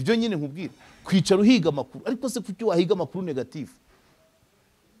nibyo nyine nkubwira kwicara uhiga amakuru ariko se kuki wahiga amakuru negative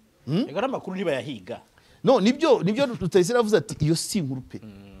egara amakuru niba yahiga no nibyo Rutayisire avuze ati iyo si inkuru pe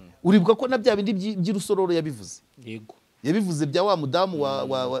uribuka ko na bya bindi by'irusororo yabivuze yego yabivuze bya wa mudamu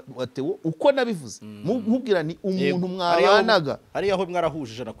wa Theo uko nabivuze nkubwira ni umuntu mwabanaga ari yaho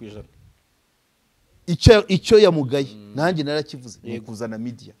mwarahuje 100%. icyo yamugaye nanjye narakivuze ni kuzana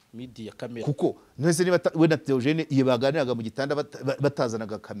media kamera kuko nese niba we na Theogene iyo baganiraga mu gitanda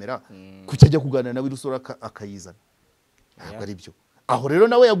batazanaga kamera kucyajya kuganira nawe irusoro akayizana ntabwo ari byo aho rero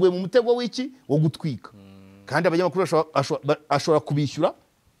nawe yaguye mu mutego w'iki wo gutwika kandi abanyamakuru ashobora kubishyura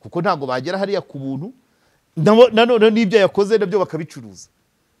kuko ntago bagera hariya ku buntu nanone n'ibyo yakoze nabyo bakabicuruza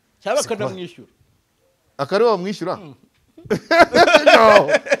cyaba kanamwishyura akari bamwishyura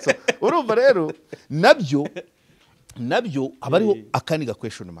urumva rero nabyo abariho akaniga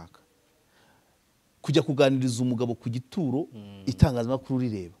question mark kujya kuganiriza umugabo ku gituro itangazamakuru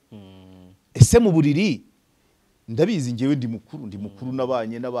rireba ese mu buriri ndabizi ngewe ndi mukuru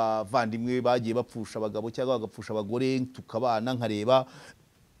nabanye n'abavandimwe bagiye bapfusha abagabo cyangwa bagapfusha abagore tukabana nkareba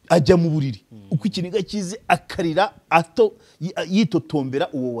ajya mu buriri uko ikiniga kize akarira yitotombera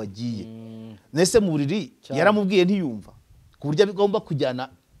uwo wagiye nese mu buriri yaramubwiye ntiyumva ku buryo bigomba kujyana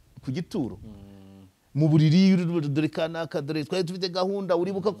ku gituro mu buriri dore kanaka dore twari tufite gahunda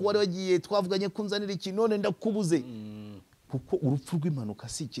uribuka ko wari wagiye twavuganye kunzanira iki none ndakubuze kuko urupfu rw'impanuka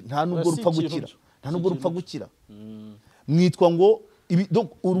si iki nta nubwo rupfa gukira mwitwa ngo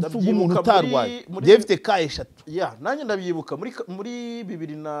urupfu rw'umuntu utarwaye David ka eshatu nanjye ndabyibuka muri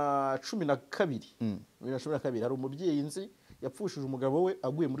 2012 hari umubyeyi nzi yapfushije umugabo we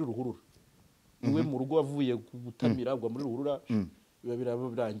aguye muri ruhurura iwe mu rugo avuye gutamira agwa muri ruhurura biba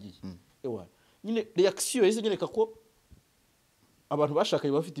birangiye nyine reaction yise nyereka ko abantu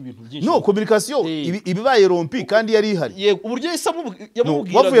bashakaye bafite ibintu byinshi no communication ibibaye rompi kandi yari ihari yego uburyo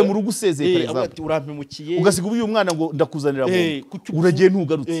yamubwiraga bavuye mu rugo usezeye par exemple urampimukiye ugasiga uyu mwana ngo ndakuzanira mu uragiye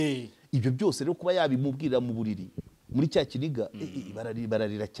ntugarutse ibyo byose rero kuba yabimubwira mu buriri muri cya kiniga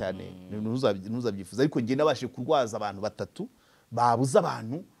bararira cyane ntuzabyifuza ariko ngiye nabashe kurwaza abantu batatu babuza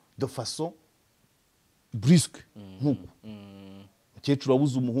abantu de façon brusque nkuko mukecuru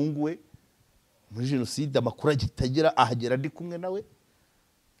abuze umuhungu we muri jenoside amakuru agitagira ahagera ndi kumwe nawe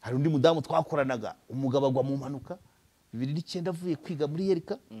hari undi mudamu twakoranaga umugabo agwa mu mpanuka 2009 avuye kwiga muri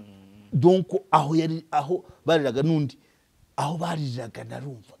Yerika donc aho bariraga nundi aho bariraga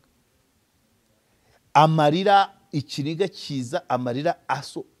narumva amarira ikiniga kiza amarira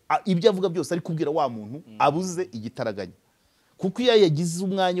ibyo avuga byose ari kubwira wa muntu abuze igitaraganya kuko iyo yagize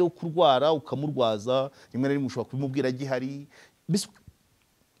umwanya wo kurwara ukamurwaza rimwe na rimwe ushobora kubimubwira gihari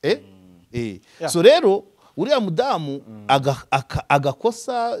so rero uriya mudamu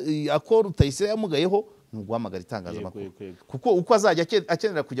agakosa ako Rutayisire yamugayeho nuguhamagara itangazamakuru kuko uko azajya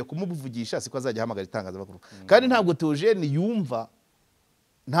akenera kujya kumuvugisha siko azajya hamagara itangazamakuru kandi ntabwo Theogene yumva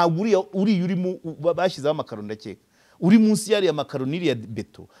ntabwo uri urimo bashyizeho amakaro ndakeka uri munsi yari ya makaroniri ya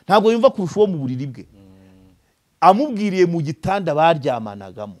beto ntabwo yumva kurusha uwo mu buriri bwe amubwiriye mu gitanda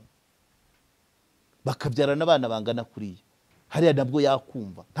baryamanagamo bakabyarana abana bangana kuriya hariya nabwo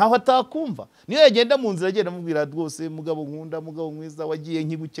yakumva ntaho atakumva niyo yagenda mu nzira agenda amubwira rwose mugabo nkunda mugabo mwiza wagiye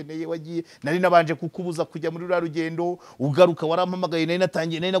nkigukeneye wagiye nari nabanje kukubuza kujya muri rura rugendo ugaruka warampamagaye nari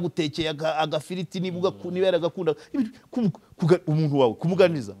natangiye nari nagutekeye agafiriti nibuga nibera gakunda umuntu wawe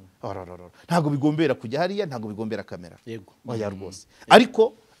kumuganiza ntago bigombera kujya hariya ntago bigombera kamera yego oya rwose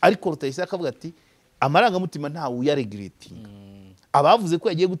ariko Rutayisire akavuga ati amarangamutima ntawe uyaregretinga abavuze ko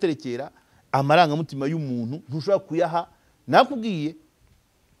yagiye guterekera amarangamutima y'umuntu ntushobora kuyaha nakubwiye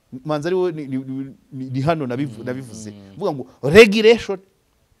manza ariwe ni hano nabivuze mvuga ngo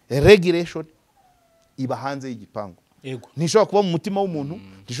regulation iba hanze y'igipangu yego ntishobora kuba mu mutima w'umuntu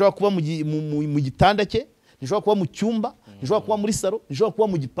ntishobora kuba mu gitanda cye ntishobora kuba mu cyumba ntishobora kuba muri salo ntishobora kuba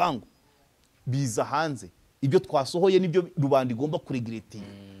mu gipangu biza hanze ibyo twasohoye nibyo rubanda igomba kuregretinga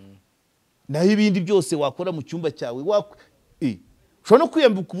naho ibindi byose wakora mu cyumba cyawe ushobora no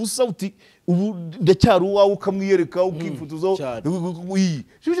kwiyambika ubusa uti ubu ndacyari uwawe ukamwiyereka ukifutuzaho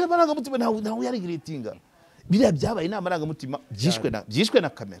shije amarangamutima ntawe yaregretinga biriya byabaye ni amarangamutima byishwe na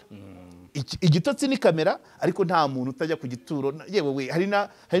kamera igitotsi ni kamera ariko nta muntu utajya ku gituro yewe hari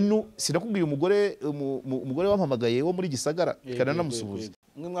sinakubwiye umugore wampamagaye wo muri Gisagara kana namusuhuza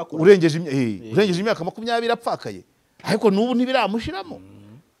urengeje imyaka 20 apfakaye ariko nubu ntibiramushiramo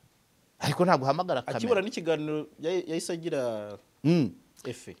ariko ntago hamagara kamera akibura n'ikiganiro yahise agira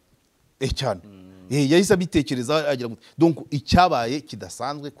efe cyane yahise abitekereza agira donc icyabaye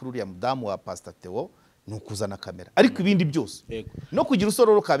kidasanzwe kuri uriya mudamu wa Pastor Theo nukuzana kamera ariko ibindi byose no kugira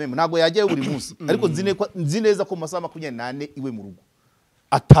usororo kamera ntago yajyayo buri munsi ariko nzi neza ko mu masaha 28 iwe mu rugo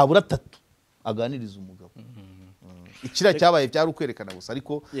atabura 3 aganiriza umugabo ikira cyabaye byari ukwerekana gusa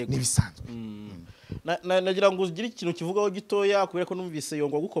ariko nibisanzwe nagira ngo ugire ikintu kivugaho gitoya kubera ko numvise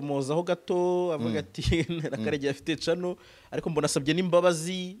yongwa gukomozaho gato avuga ati Karegeya afite cano ariko mbona asabye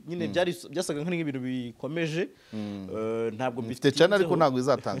n'imbabazi nyine byasaga nk'ibintu bikomeje ntabwo bifite cano ariko ntabwo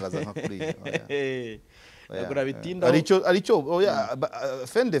izatangaza nka kuri aricyo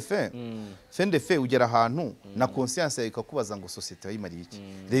fin de fait ugera ahantu na conscience yawe ikakubaza ngo societe yayimariye iki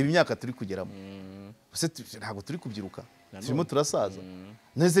reba imyaka turi kugeramo ntabwo turi kubyiruka turimo turasaza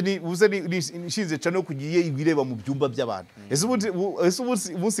neze nishinze cano kugiye ibireba mu byumba by'abantu ese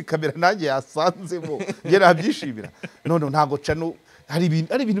umunsi kamera nanjye yasanzemo nge nabyishimira none ntago cano hari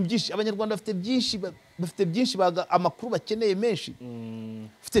ibintu byinshi abanyarwanda bafite byinshi baga amakuru bakeneye menshi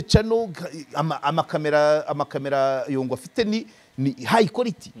ufite cano amakamera yongwa afite ni high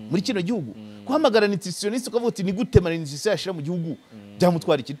quality muri kino gihugu guhamagara nutritionist ukavuga uti ni gute nutrition yashira mu gihugu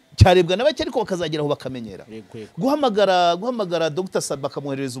byamutwara iki cyarebwa nabake ariko bakazageraho bakamenyera guhamagara Dr. Saba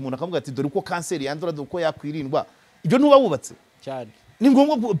kamuhereza umuntu akavuga ati dore uko cancer yandura dore uko yakwirindwa ibyo ntuba wubatse cyane ni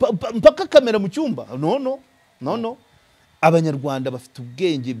ngombwa mpaka kamera mu cyumba no abanyarwanda bafite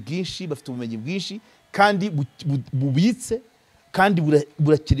ubwenge bwinshi bafite ubumenyi bwinshi kandi bubitse kandi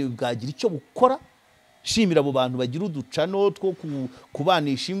burakenewe bwagira icyo bukora shimira abo bantu bagira uducano two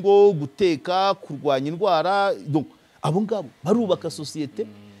kubanisha ingo guteka kurwanya indwara donc abo ngabo barubaka societe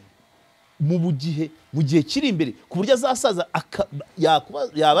mu gihe kiri imbere ku buryo azasaza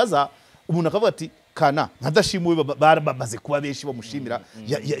yabaza umuntu akavuga ati kana nkadashimuwe bamaze kuba benshi bamushimira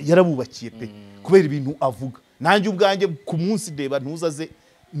yarabubakiye pe kubera ibintu avuga nanjye ubwanjye ku munsi ndeba ntuzaze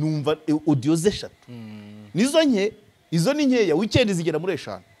numva audio ze 3 izo ni nkeya weekend zigera muri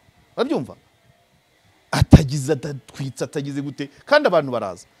 5 babyumva atagize adatwitsa atagize gute kandi abantu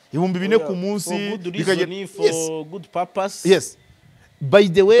baraza 4,000 ku munsi bikagera for good purpose yes by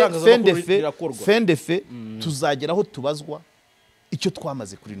the way fin de fait tuzagera aho tubazwa icyo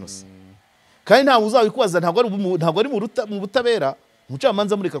twamaze kuri nosi kandi nta uzabikubaza ntabwo ari mu butabera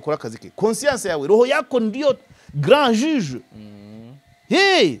umucamanza mureka akora akazi ke conscience yawe roho yako ndiyo grand juge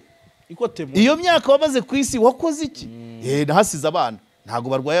iyo myaka wamaze ku isi wakoze iki nahasize abana ntago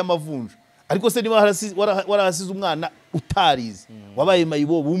barwaye amavunja ariko se niba warahasize umwana utarize wabaye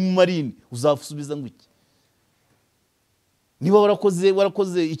mayibo bumumarine uzasubiza ngo iki niba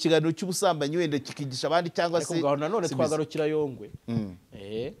warakoze ikiganiro cy'ubusambanyi wenda kikigisha abandi cyangwa se ariko none twagarukira Yongwe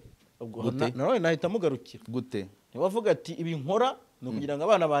ubwo none nahita mugarukira gute niba avuga ati ibi nkora no kugira ngo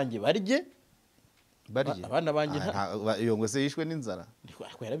abana banjye barye abana banjye Yongwe se yishwe n'inzara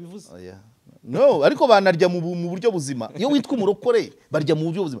yarabivuze no ariko banarya mu buryo buzima iyo witwa umurokore barya mu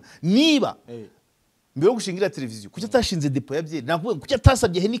buryo buzima niba mbere yo gushingira televiziyo kuki atashinze depo ya byeri navuga kuki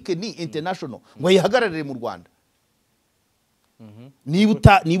atasabye Heineken International ngo yihagararire mu Rwanda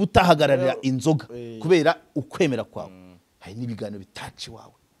niba utahagararira inzoga kubera ukwemera kwawe hari n'ibiganiro bitaci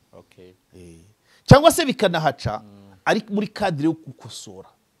wawe cyangwa se bikanahaca ari muri cadre yo gukosora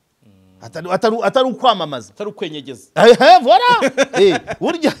atari ukwamamaza atari ukwenyegeza voilà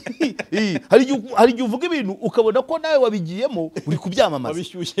burya hari igihe uvuga ibintu ukabona ko nawe wabigiyemo uri kubyamamaza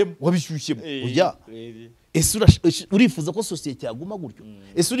wabishyushyemo ujya ese urifuza ko sosiyete yaguma gutyo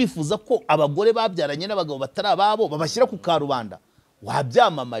ese urifuza ko abagore babyaranye n'abagabo batari ababo babashyira ku karubanda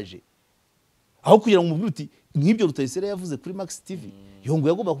wabyamamaje aho kugira ngo umubwire uti nk'ibyo Rutayisire yavuze kuri Max TV Yongwe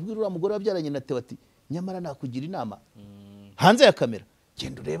yagomba kubwira uriya mugore wabyaranye na Theo ati nyamara nakugira inama hanze ya kamera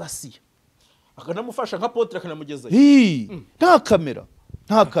genda ureba siya akanamufasha nka potre akanamugezayo nta kamera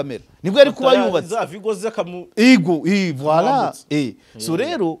nibwo yari kuba yubatse za vigo zakamu voilà so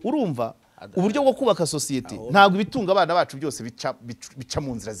rero urumva uburyo bwo kubaka societe ntabwo ibitunga abana bacu byose bica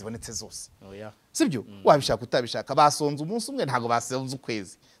mu nzira zibonetse zose sibyo wabishaka utabishaka basonze umunsi umwe ntabwo basonze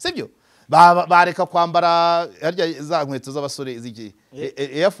ukwezi sibyo bareka kwambara harya za nkweto z'abasore z'igi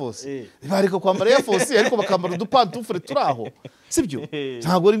Air Force bareka kwambara Air Force ariko bakambara udupantufure turaho sibyo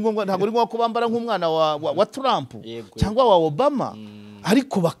ntabwo ari ngombwa ko bambara nk'umwana wa Trump cyangwa wa Obama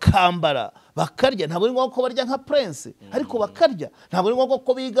ariko bakambara bakarya ntabwo ari ngombwa ko barya nka Prince ariko bakarya ntabwo ari ngombwa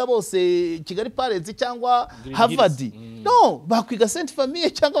ko biga bose Kigali Parents cyangwa Harvard no bakwiga Sainte Famille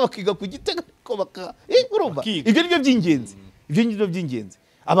cyangwa bakiga ku Gitega ko urumva ibyo nibyo by'ingenzi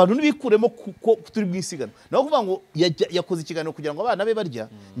abantu nibikuremo kuko turi bwisigana naho kuvuga ngo yakoze ikiganiro kugira ngo abana be barya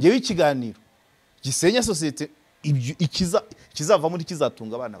ngewe ikiganiro gisenya societe kizava muri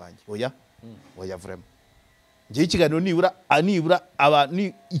kizatunga abana banjye oya vraiment ngewe ikiganiro nibura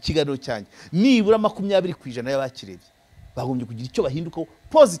abantu ikiganiro cyanjye nibura 20% y'abakirebye bagombye kugira icyo bahindukaho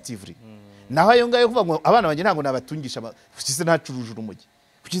positively naho ayo ngayo kuvuga ngo abana banjye ntabwo nabatungisha kugise ntacuruje urumogi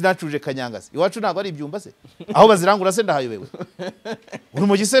kugise ntacuruje kanyangase iwacu ntabwo ari ibyumba se aho bazirangura se ndahayobewe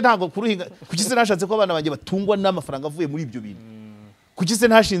urumogi se ntabwo kuruhinga kugise nashatse ko abana banjye batungwa n'amafaranga avuye muri ibyo bintu kugise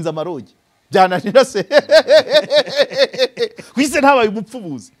ntashinze amarogi byananira se kugise ntabaye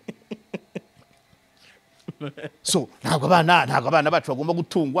umupfubuzi so ntabwo abana bacu bagomba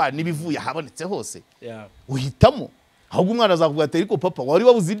gutungwa nibivuye habonetse hose uhitamo ahubwo umwana azavuga ati ariko papa wari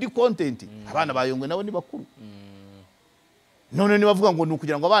wabuze indi content abana bayongwe nabo ni bakuru none nibavuga ngo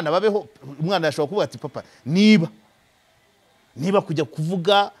nukugira ngo abana babeho umwana yashobora kuvuga ati papa niba kujya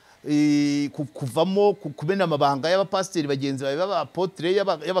kuvuga kuvamo kumena amabanga y'abapasteri bagenzi bawe b'abapotre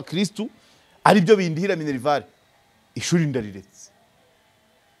y'abakristu ari byo bindihira minerivare ishuri ndariretse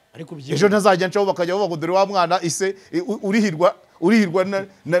ariko ejo ntazajya ncaho bakajya bavuga dore wa mwana ise urihirwa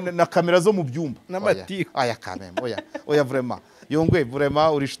na kamera zo mu byumba n'amatiko aya kamera oya vraiment Yongwe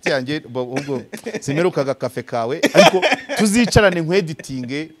vraiment uri shuti yanjye ubwo simerukaga kafe kawe ariko tuzicarane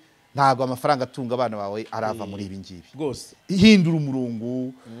nkweditinge ntabwo amafaranga atunga abana bawe arava muri ibi ngibi rwose ihindura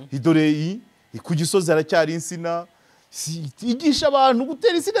umurongo idore ku Gisozi aracyari insina igisha abantu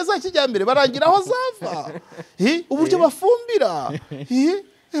gutera insina za kijyambere barangira aho zava uburyo bafumbira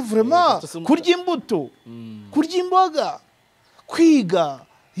vraiment kurya imbuto kurya imboga kwiga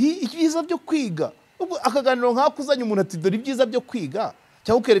ibyiza byo kwiga akaganiro nk'akuzanye umuntu ati dore ibyiza byo kwiga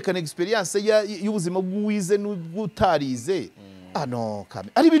cyangwa ukerekana experience y'ubuzima bw'uwize n'ubutarize no kame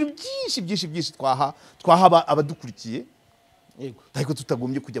ari ibintu byinshi twaha abadukurikiye yego ariko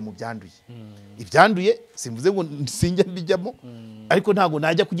tutagombye kujya mu byanduye ibyanduye simvuze ngo sinjya mbijyamo ariko ntago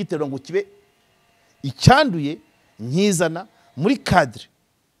najya kugiterura ngo kibe icyanduye nkizana muri cadre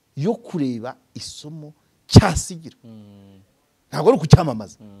yo kureba isomo cyasigira ntabwo ari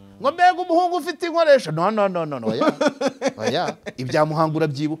ukucyamamaza ngo mbega umuhungu ufite inkoresho no oya ibyamuhangura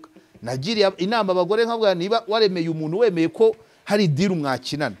byibuka nagiriye inama abagore nkabwa niba waremeye umuntu wemeye ko hari deal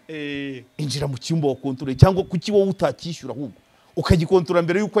mwakinana injira mu cyumba wa konture cyangwa kuki wowe utakishyura ahubwo ukagikontura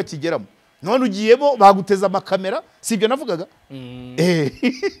mbere yuko akigeramo none ugiyemo baguteza amakamera sibyo navugaga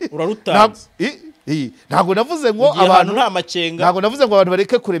urarutanze ntabwo navuze ngo abantu nta macenga ntabwo navuze ngo abantu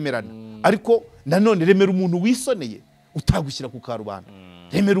bareke kuremerana ariko nanone remera umuntu wisoneye utagushyira ku karubanda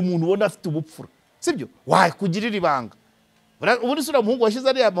remera umuntu ubona afite ubupfura sibyo wakugirira ibanga ubundi sura muhungu washize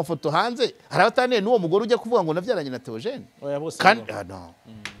ari amafoto hanze arabataniye n'uwo mugore ujya kuvuga ngo navyaranye na Theogene kandi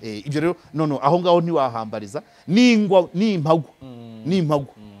ibyo rero none aho ngaho ntiwahambariza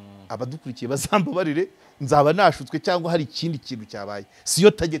n'impagwa abadukurikiye bazambabarire nzaba nashutswe cyangwa hari ikindi kintu cyabaye siyo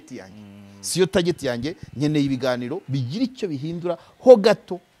target yanjye nkeneye ibiganiro bigira icyo bihindura ho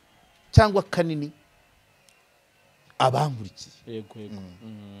gato cyangwa kanini abankurikiye yego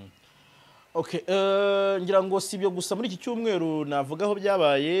okay ngira ngo sibyo gusa muri iki cyumweru navugaho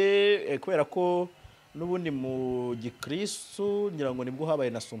byabaye kubera ko nubundi mu gikristo ngira ngo nibwo habaye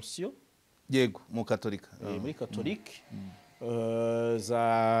na Assumption yego mu katolika muri katolike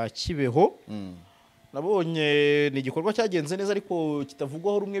za Kibeho nabonye ni igikorwa cyagenze neza ariko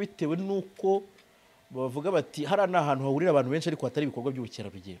kitavugwaho rumwe bitewe nuko bavuga bati hari n'ahantu hahurira abantu benshi ariko hatari ibikorwa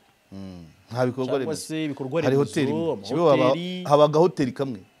by'ubukerarugendo nta bikorwa cyangwa se ibikorwa hari remezo hoteli amahoteli habaga hoteli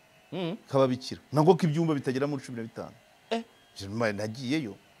kamwe kababikira nabwo ko ibyumba bitagera muri 15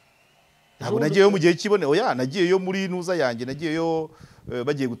 nagiyeyo ntabwo nagiyeyo mu gihe kibone oya nagiyeyo muri nuza yanjye nagiyeyo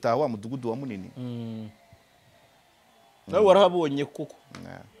bagiye gutaha wa mudugudu wa munini nawe warahabonye koko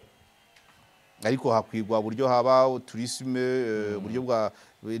ariko hakwigwa buryo haba tourisme buryo bwa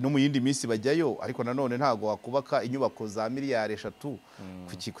no mu yindi minsi bajyayo ariko nanone ntago wakubaka inyubako za miliyari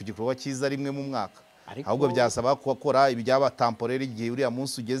 3 ku gikorwa cyiza rimwe mu mwaka ahubwo byasaba gukora ibyaba temporaire igihe uriya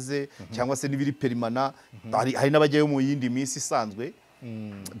munsi ugeze cyangwa se n'ibiri permanent hari n'abajyayo mu yindi minsi isanzwe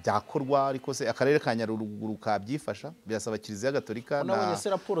byakorwa ariko se akarere ka Nyaruguru kabyifasha birasaba Kiliziya Gatolika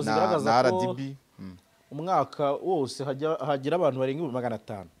na RDB umwaka wose hagira abantu barenga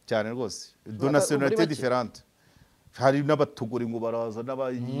 500 cyane rwose nationalité différente hari n'abatuguri ngo baraza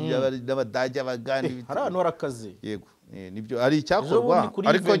n'abadage abagani hari abantu barakaze yego nibyo ari icyakorwa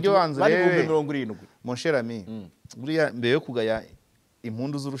ariko ryo wanze mon cher ami buriya mbere yo kugaya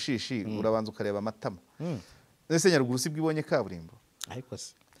impundu z'urushishi urabanza ukareba amatama ese Nyaruguru si bwibonye kaburimbo ariko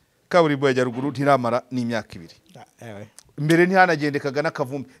se kaburimbo ya Nyaruguru ntiramara n'imyaka 2 mbere ntihanagendekaga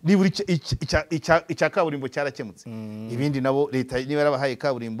n'akavumbi niburi icya kaburimbo cyarakemutse ibindi nabo leta niba yarabahaye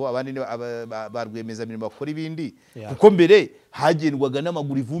kaburimbo abandi barwemeza mirimo bakora ibindi kuko mbere hagendwaga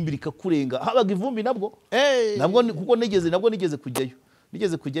n'amaguru ivumbi rikakurenga habaga ivumbi nabwo kuko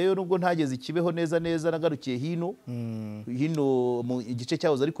nigeze kujyayo nubwo ntageze ikibeho neza nagarukiye hino mu igice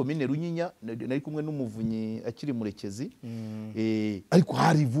cyahoze ariko mine Runyinya nari kumwe n'umuvunyi akiri murekezi ariko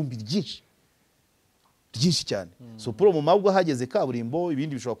hari ivumbi ryinshi cyane so pro mu mabwo hageze kaburimbo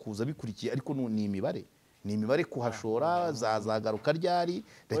ibindi bishobora kuza bikurikiye ariko ni imibare kuhashora zagaruka ryari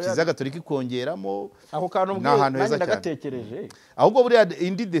Kiliziya Gatolika ikongeramo aho kantu nanjye ndagatekereje ahubwo buriya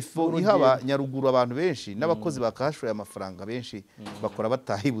indi defo ihaba Nyaruguru abantu benshi n'abakozi bakahashoye amafaranga benshi bakora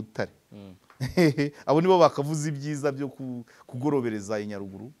batahi Butare abo nibo bakavuza ibyiza byo kugorobereza i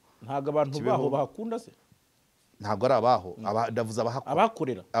Nyaruguru ntago abantu baho bahakunda se ntago ari abaho ndavuza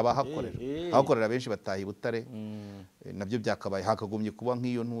abahakorera benshi batahi Butare nabyo byakabaye hakagombye kuba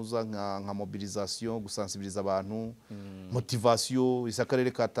nk'iyo ntuza nka mobilisation gusensibiliza abantu motivation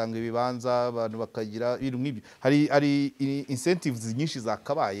isakarere katanga ibibanza abantu bakagira ibintu nk'ibyo hari incentives nyinshi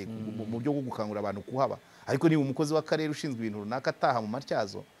zakabaye mu byo gukangura abantu kuhaba ariko ni umukozi w'akarere ushinzwe ibintu runaka ataha mu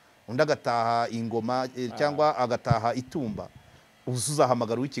matyazo undi agataha ingoma cyangwa agataha itumba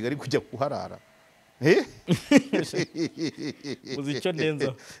uzahamagara w'Ikigali kujya kuharara Muzicyo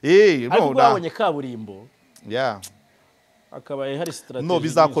ndenza ariko babonye kaburimbo akabaye hari strategy no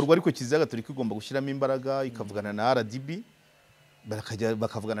bizakorwa ariko Kiliziya Gatolika igomba gushyiramo imbaraga ikavugana na RDB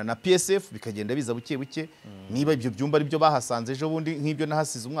bakavugana na PSF bikagenda biza buke niba ibyo byumba ari byo bahasanze ejo bundi nk'ibyo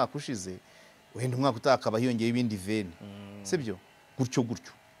nahasize umwaka ushize wenda umwaka utakaba hiyongeye ibindi vene sibyo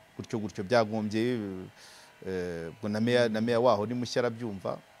gutyo byagombye ngo na meya waho ni mushya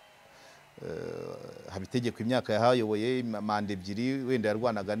arabyumva habitegeko imyaka yahayoboye mande 2 wenda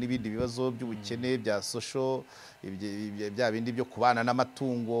yarwanaga n'ibindi bibazo by'ubukene bya social bya bindi byo kubana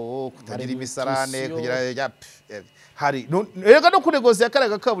n'amatungo kutagira imisarane kugira hari rega no kunegosia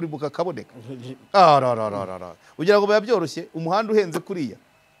karaga kaburimbo kakaboneka ugira ngo bayabyoroshye umuhanda uhenze kuriya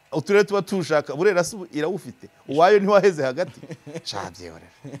uturere tuba tushaka burera irawufite uwayo ntiwaheze hagati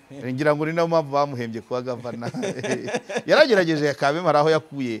cyabyeyorera ngira ngo ni nayo mpamvu bamuhembye kuba gavana yaragerageje yakabema araho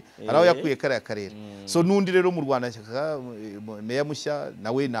yakuye kare akarere so nundi rero mu Rwanda meya mushya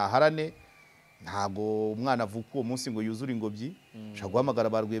nawe naharane ntago umwana avuka uwo munsi ngo yuzure ingobyi shaka guhamagara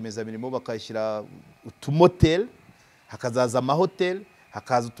barwemeza mirimo bakayishyira utumotel hakazaza amahoteli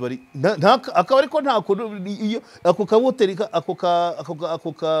hakaza utubari akabari ko ntako iyo ako kaboteri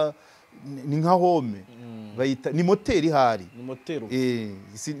ako ni nka home bayita ni moteri hari ni motero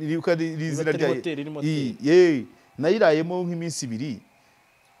izina rya nayirayemo nk'iminsi 2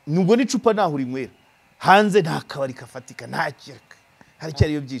 nubwo n'icupa nahuri nywera hanze nta kabari kafatika nta kiraka hari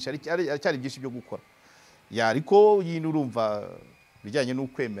cyari byinshi hari byinshi byo gukora ariko yini urumva bijyanye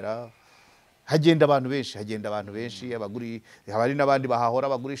n'ukwemera hagenda abantu benshi habari n'abandi bahahora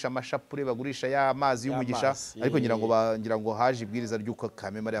bagurisha amashapure bagurisha ya mazi y'umugisha ariko ngira ngo haje ibwiriza ry'uko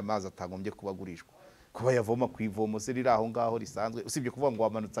kamema ari amazi atagombye kubagurishwa kuba yavoma ku ivomo se riri aho ngaho risanzwe usibye kuvuga ngo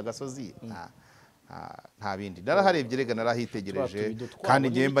wamanutse agasozi nta bindi naraharebye rega narahitegereje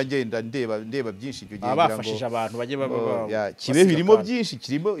kandi ngenda ndeba byinshi icyo gihe abafashije abantu baje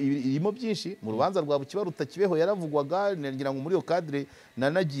kibeho irimo byinshi mu rubanza rwa Bukibaruta kibeho yaravugwaga ngira ngo muri yo cadre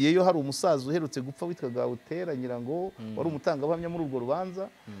nanagiyeyo hari umusaza uherutse gupfa witwaga Utera ngira ngo wari umutangabuhamya muri urwo rubanza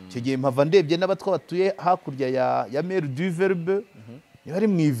icyo gihe mpava ndebye n'abatwa batuye hakurya ya Mer du Verbe bari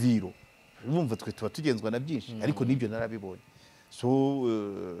mu iviro urumva twe tuba tugenzwa na byinshi ariko nibyo narabibonye so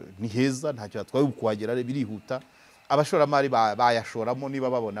ni heza ntacyo hatwaye kuhagera birihuta abashoramari bayashoramo niba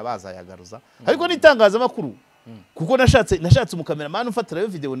babona bazayagaruza ariko n'itangazamakuru kuko nashatse umukameramani ufatirayo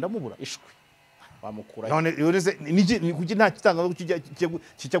video ndamubura ishwe bamukura none yoreze ni kuki nta kitangazamakuru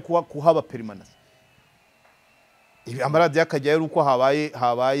kijya kuhaba permanence ibi amaradi yakajyayo ruko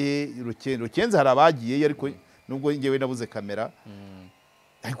habaye rukenze harabagiye ariko nubwo ngewe nabuze kamera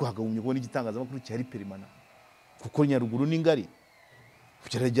ariko hagumye kubona igitangazamakuru cyari permanent kuko Nyaruguru ni ngari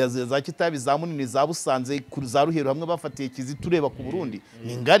kugerageza za Kitabi za Munini za Busanze za Ruhero hamwe bafatiye kizi tureba ku Burundi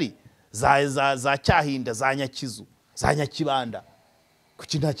ni ngari za Cyahinda za Nyakizu za Nyakibanda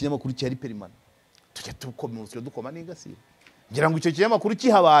kuki nta kinyamakuru cyari permanent tujya tukomeza dukoma n'ingasire ngira ngo icyo kinyamakuru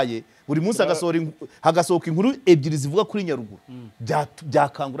kihabaye buri munsi hagasohoka inkuru ebyiri zivuga kuri Nyaruguru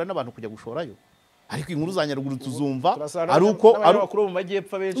byakangura n'abantu kujya gushorayo ariko inkuru za Nyaruguru tuzumva ari uko abakuru mu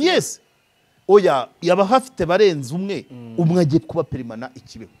majyepfo benshi yes oya yaba hafite barenze umwe agiye kuba permanent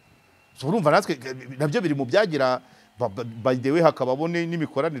ikibeho so urumva natwe nabyo biri mu byagira by the way hakababone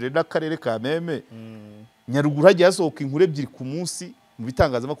n'imikoranire n'akarere ka Meme Nyaruguru hagiye hasohoka inkuru ebyiri ku munsi mu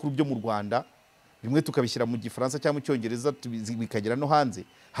bitangazamakuru byo mu Rwanda bimwe tukabishyira mu Gifaransa cyangwa mu Cyongereza bikagera no hanze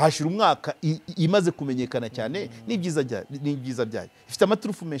hashira umwaka imaze kumenyekana cyane n'ibyiza byayo ifite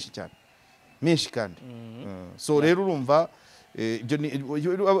amaturufu menshi kandi so rero urumva ibyo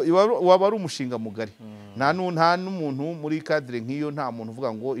waba ari umushinga mugari nta n'umuntu muri cadre nk'iyo nta muntu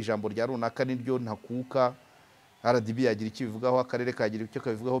uvuga ngo ijambo rya runaka niryo ntakuka RDB yagira icyo bivugaho akarere kagira icyo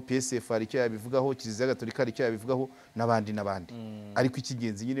kabivugaho PSF ari icyo yabivugaho Kiliziya Gatolika ari icyo yabivugaho n'abandi ariko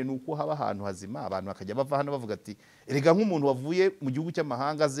ikigenzi nyine nuko haba ahantu hazima abantu bakajya bava hano bavuga ati erega nk'umuntu wavuye mu gihugu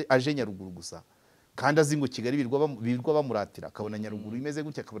cy'amahanga aje Nyaruguru gusa kandi azi ngo Kigali birirwa bamuratira akabona Nyaruguru imeze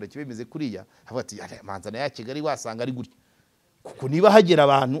gutya akabona kibemeze kuriya avuga ati manzana ya Kigali wasanga ari gutya kuko niba hagera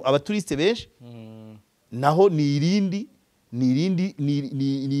abantu abaturiste benshi naho ni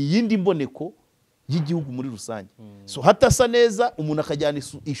iyindi mboneko y'igihugu muri rusange so hatasa neza umuntu akajyana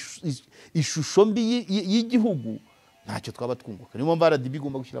ishusho mbi y'igihugu ntacyo twaba twunguka niyo mpamvu RDB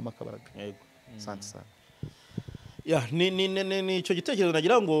igomba gushyiramo akabaraga sante sana ni icyo gitekerezo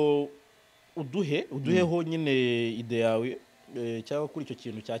nagira ngo uduheho nyine ide yawe cyangwa kuri icyo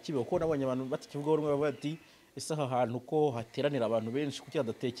kintu cya Kibeho ko nabonye abantu batakivugaho rumwe bavuga ati ese aha hantu ko hateranira abantu benshi kuki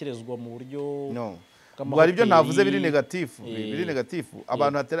hadatekerezwa mu buryo ngo ari byo navuze biri negatifu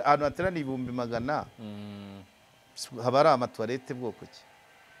abantu haterana 100,000 haba ari amatoilette bwoko ki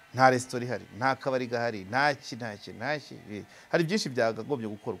nta restaurant ihari nta kabari gahari ntaki hari byinshi byagagombye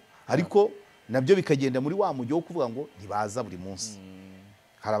gukorwa ariko nabyo bikagenda muri wa mujyo wo kuvuga ngo ntibaza buri munsi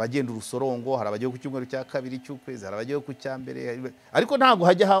hari abagenda urusorongo hari abagiye ku cyumweru cya kabiri cy'ukwezi hari abagiye ku cyambere ariko ntago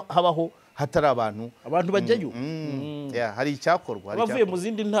hajya habaho hatari abantu bajyayo hari icyakorwa bavuye mu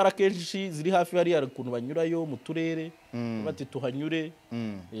zindi ntara kenshi ziri hafi hari ukuntu banyurayo mu turere bati tuhanyure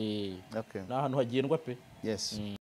n'ahantu hagendwa pe yes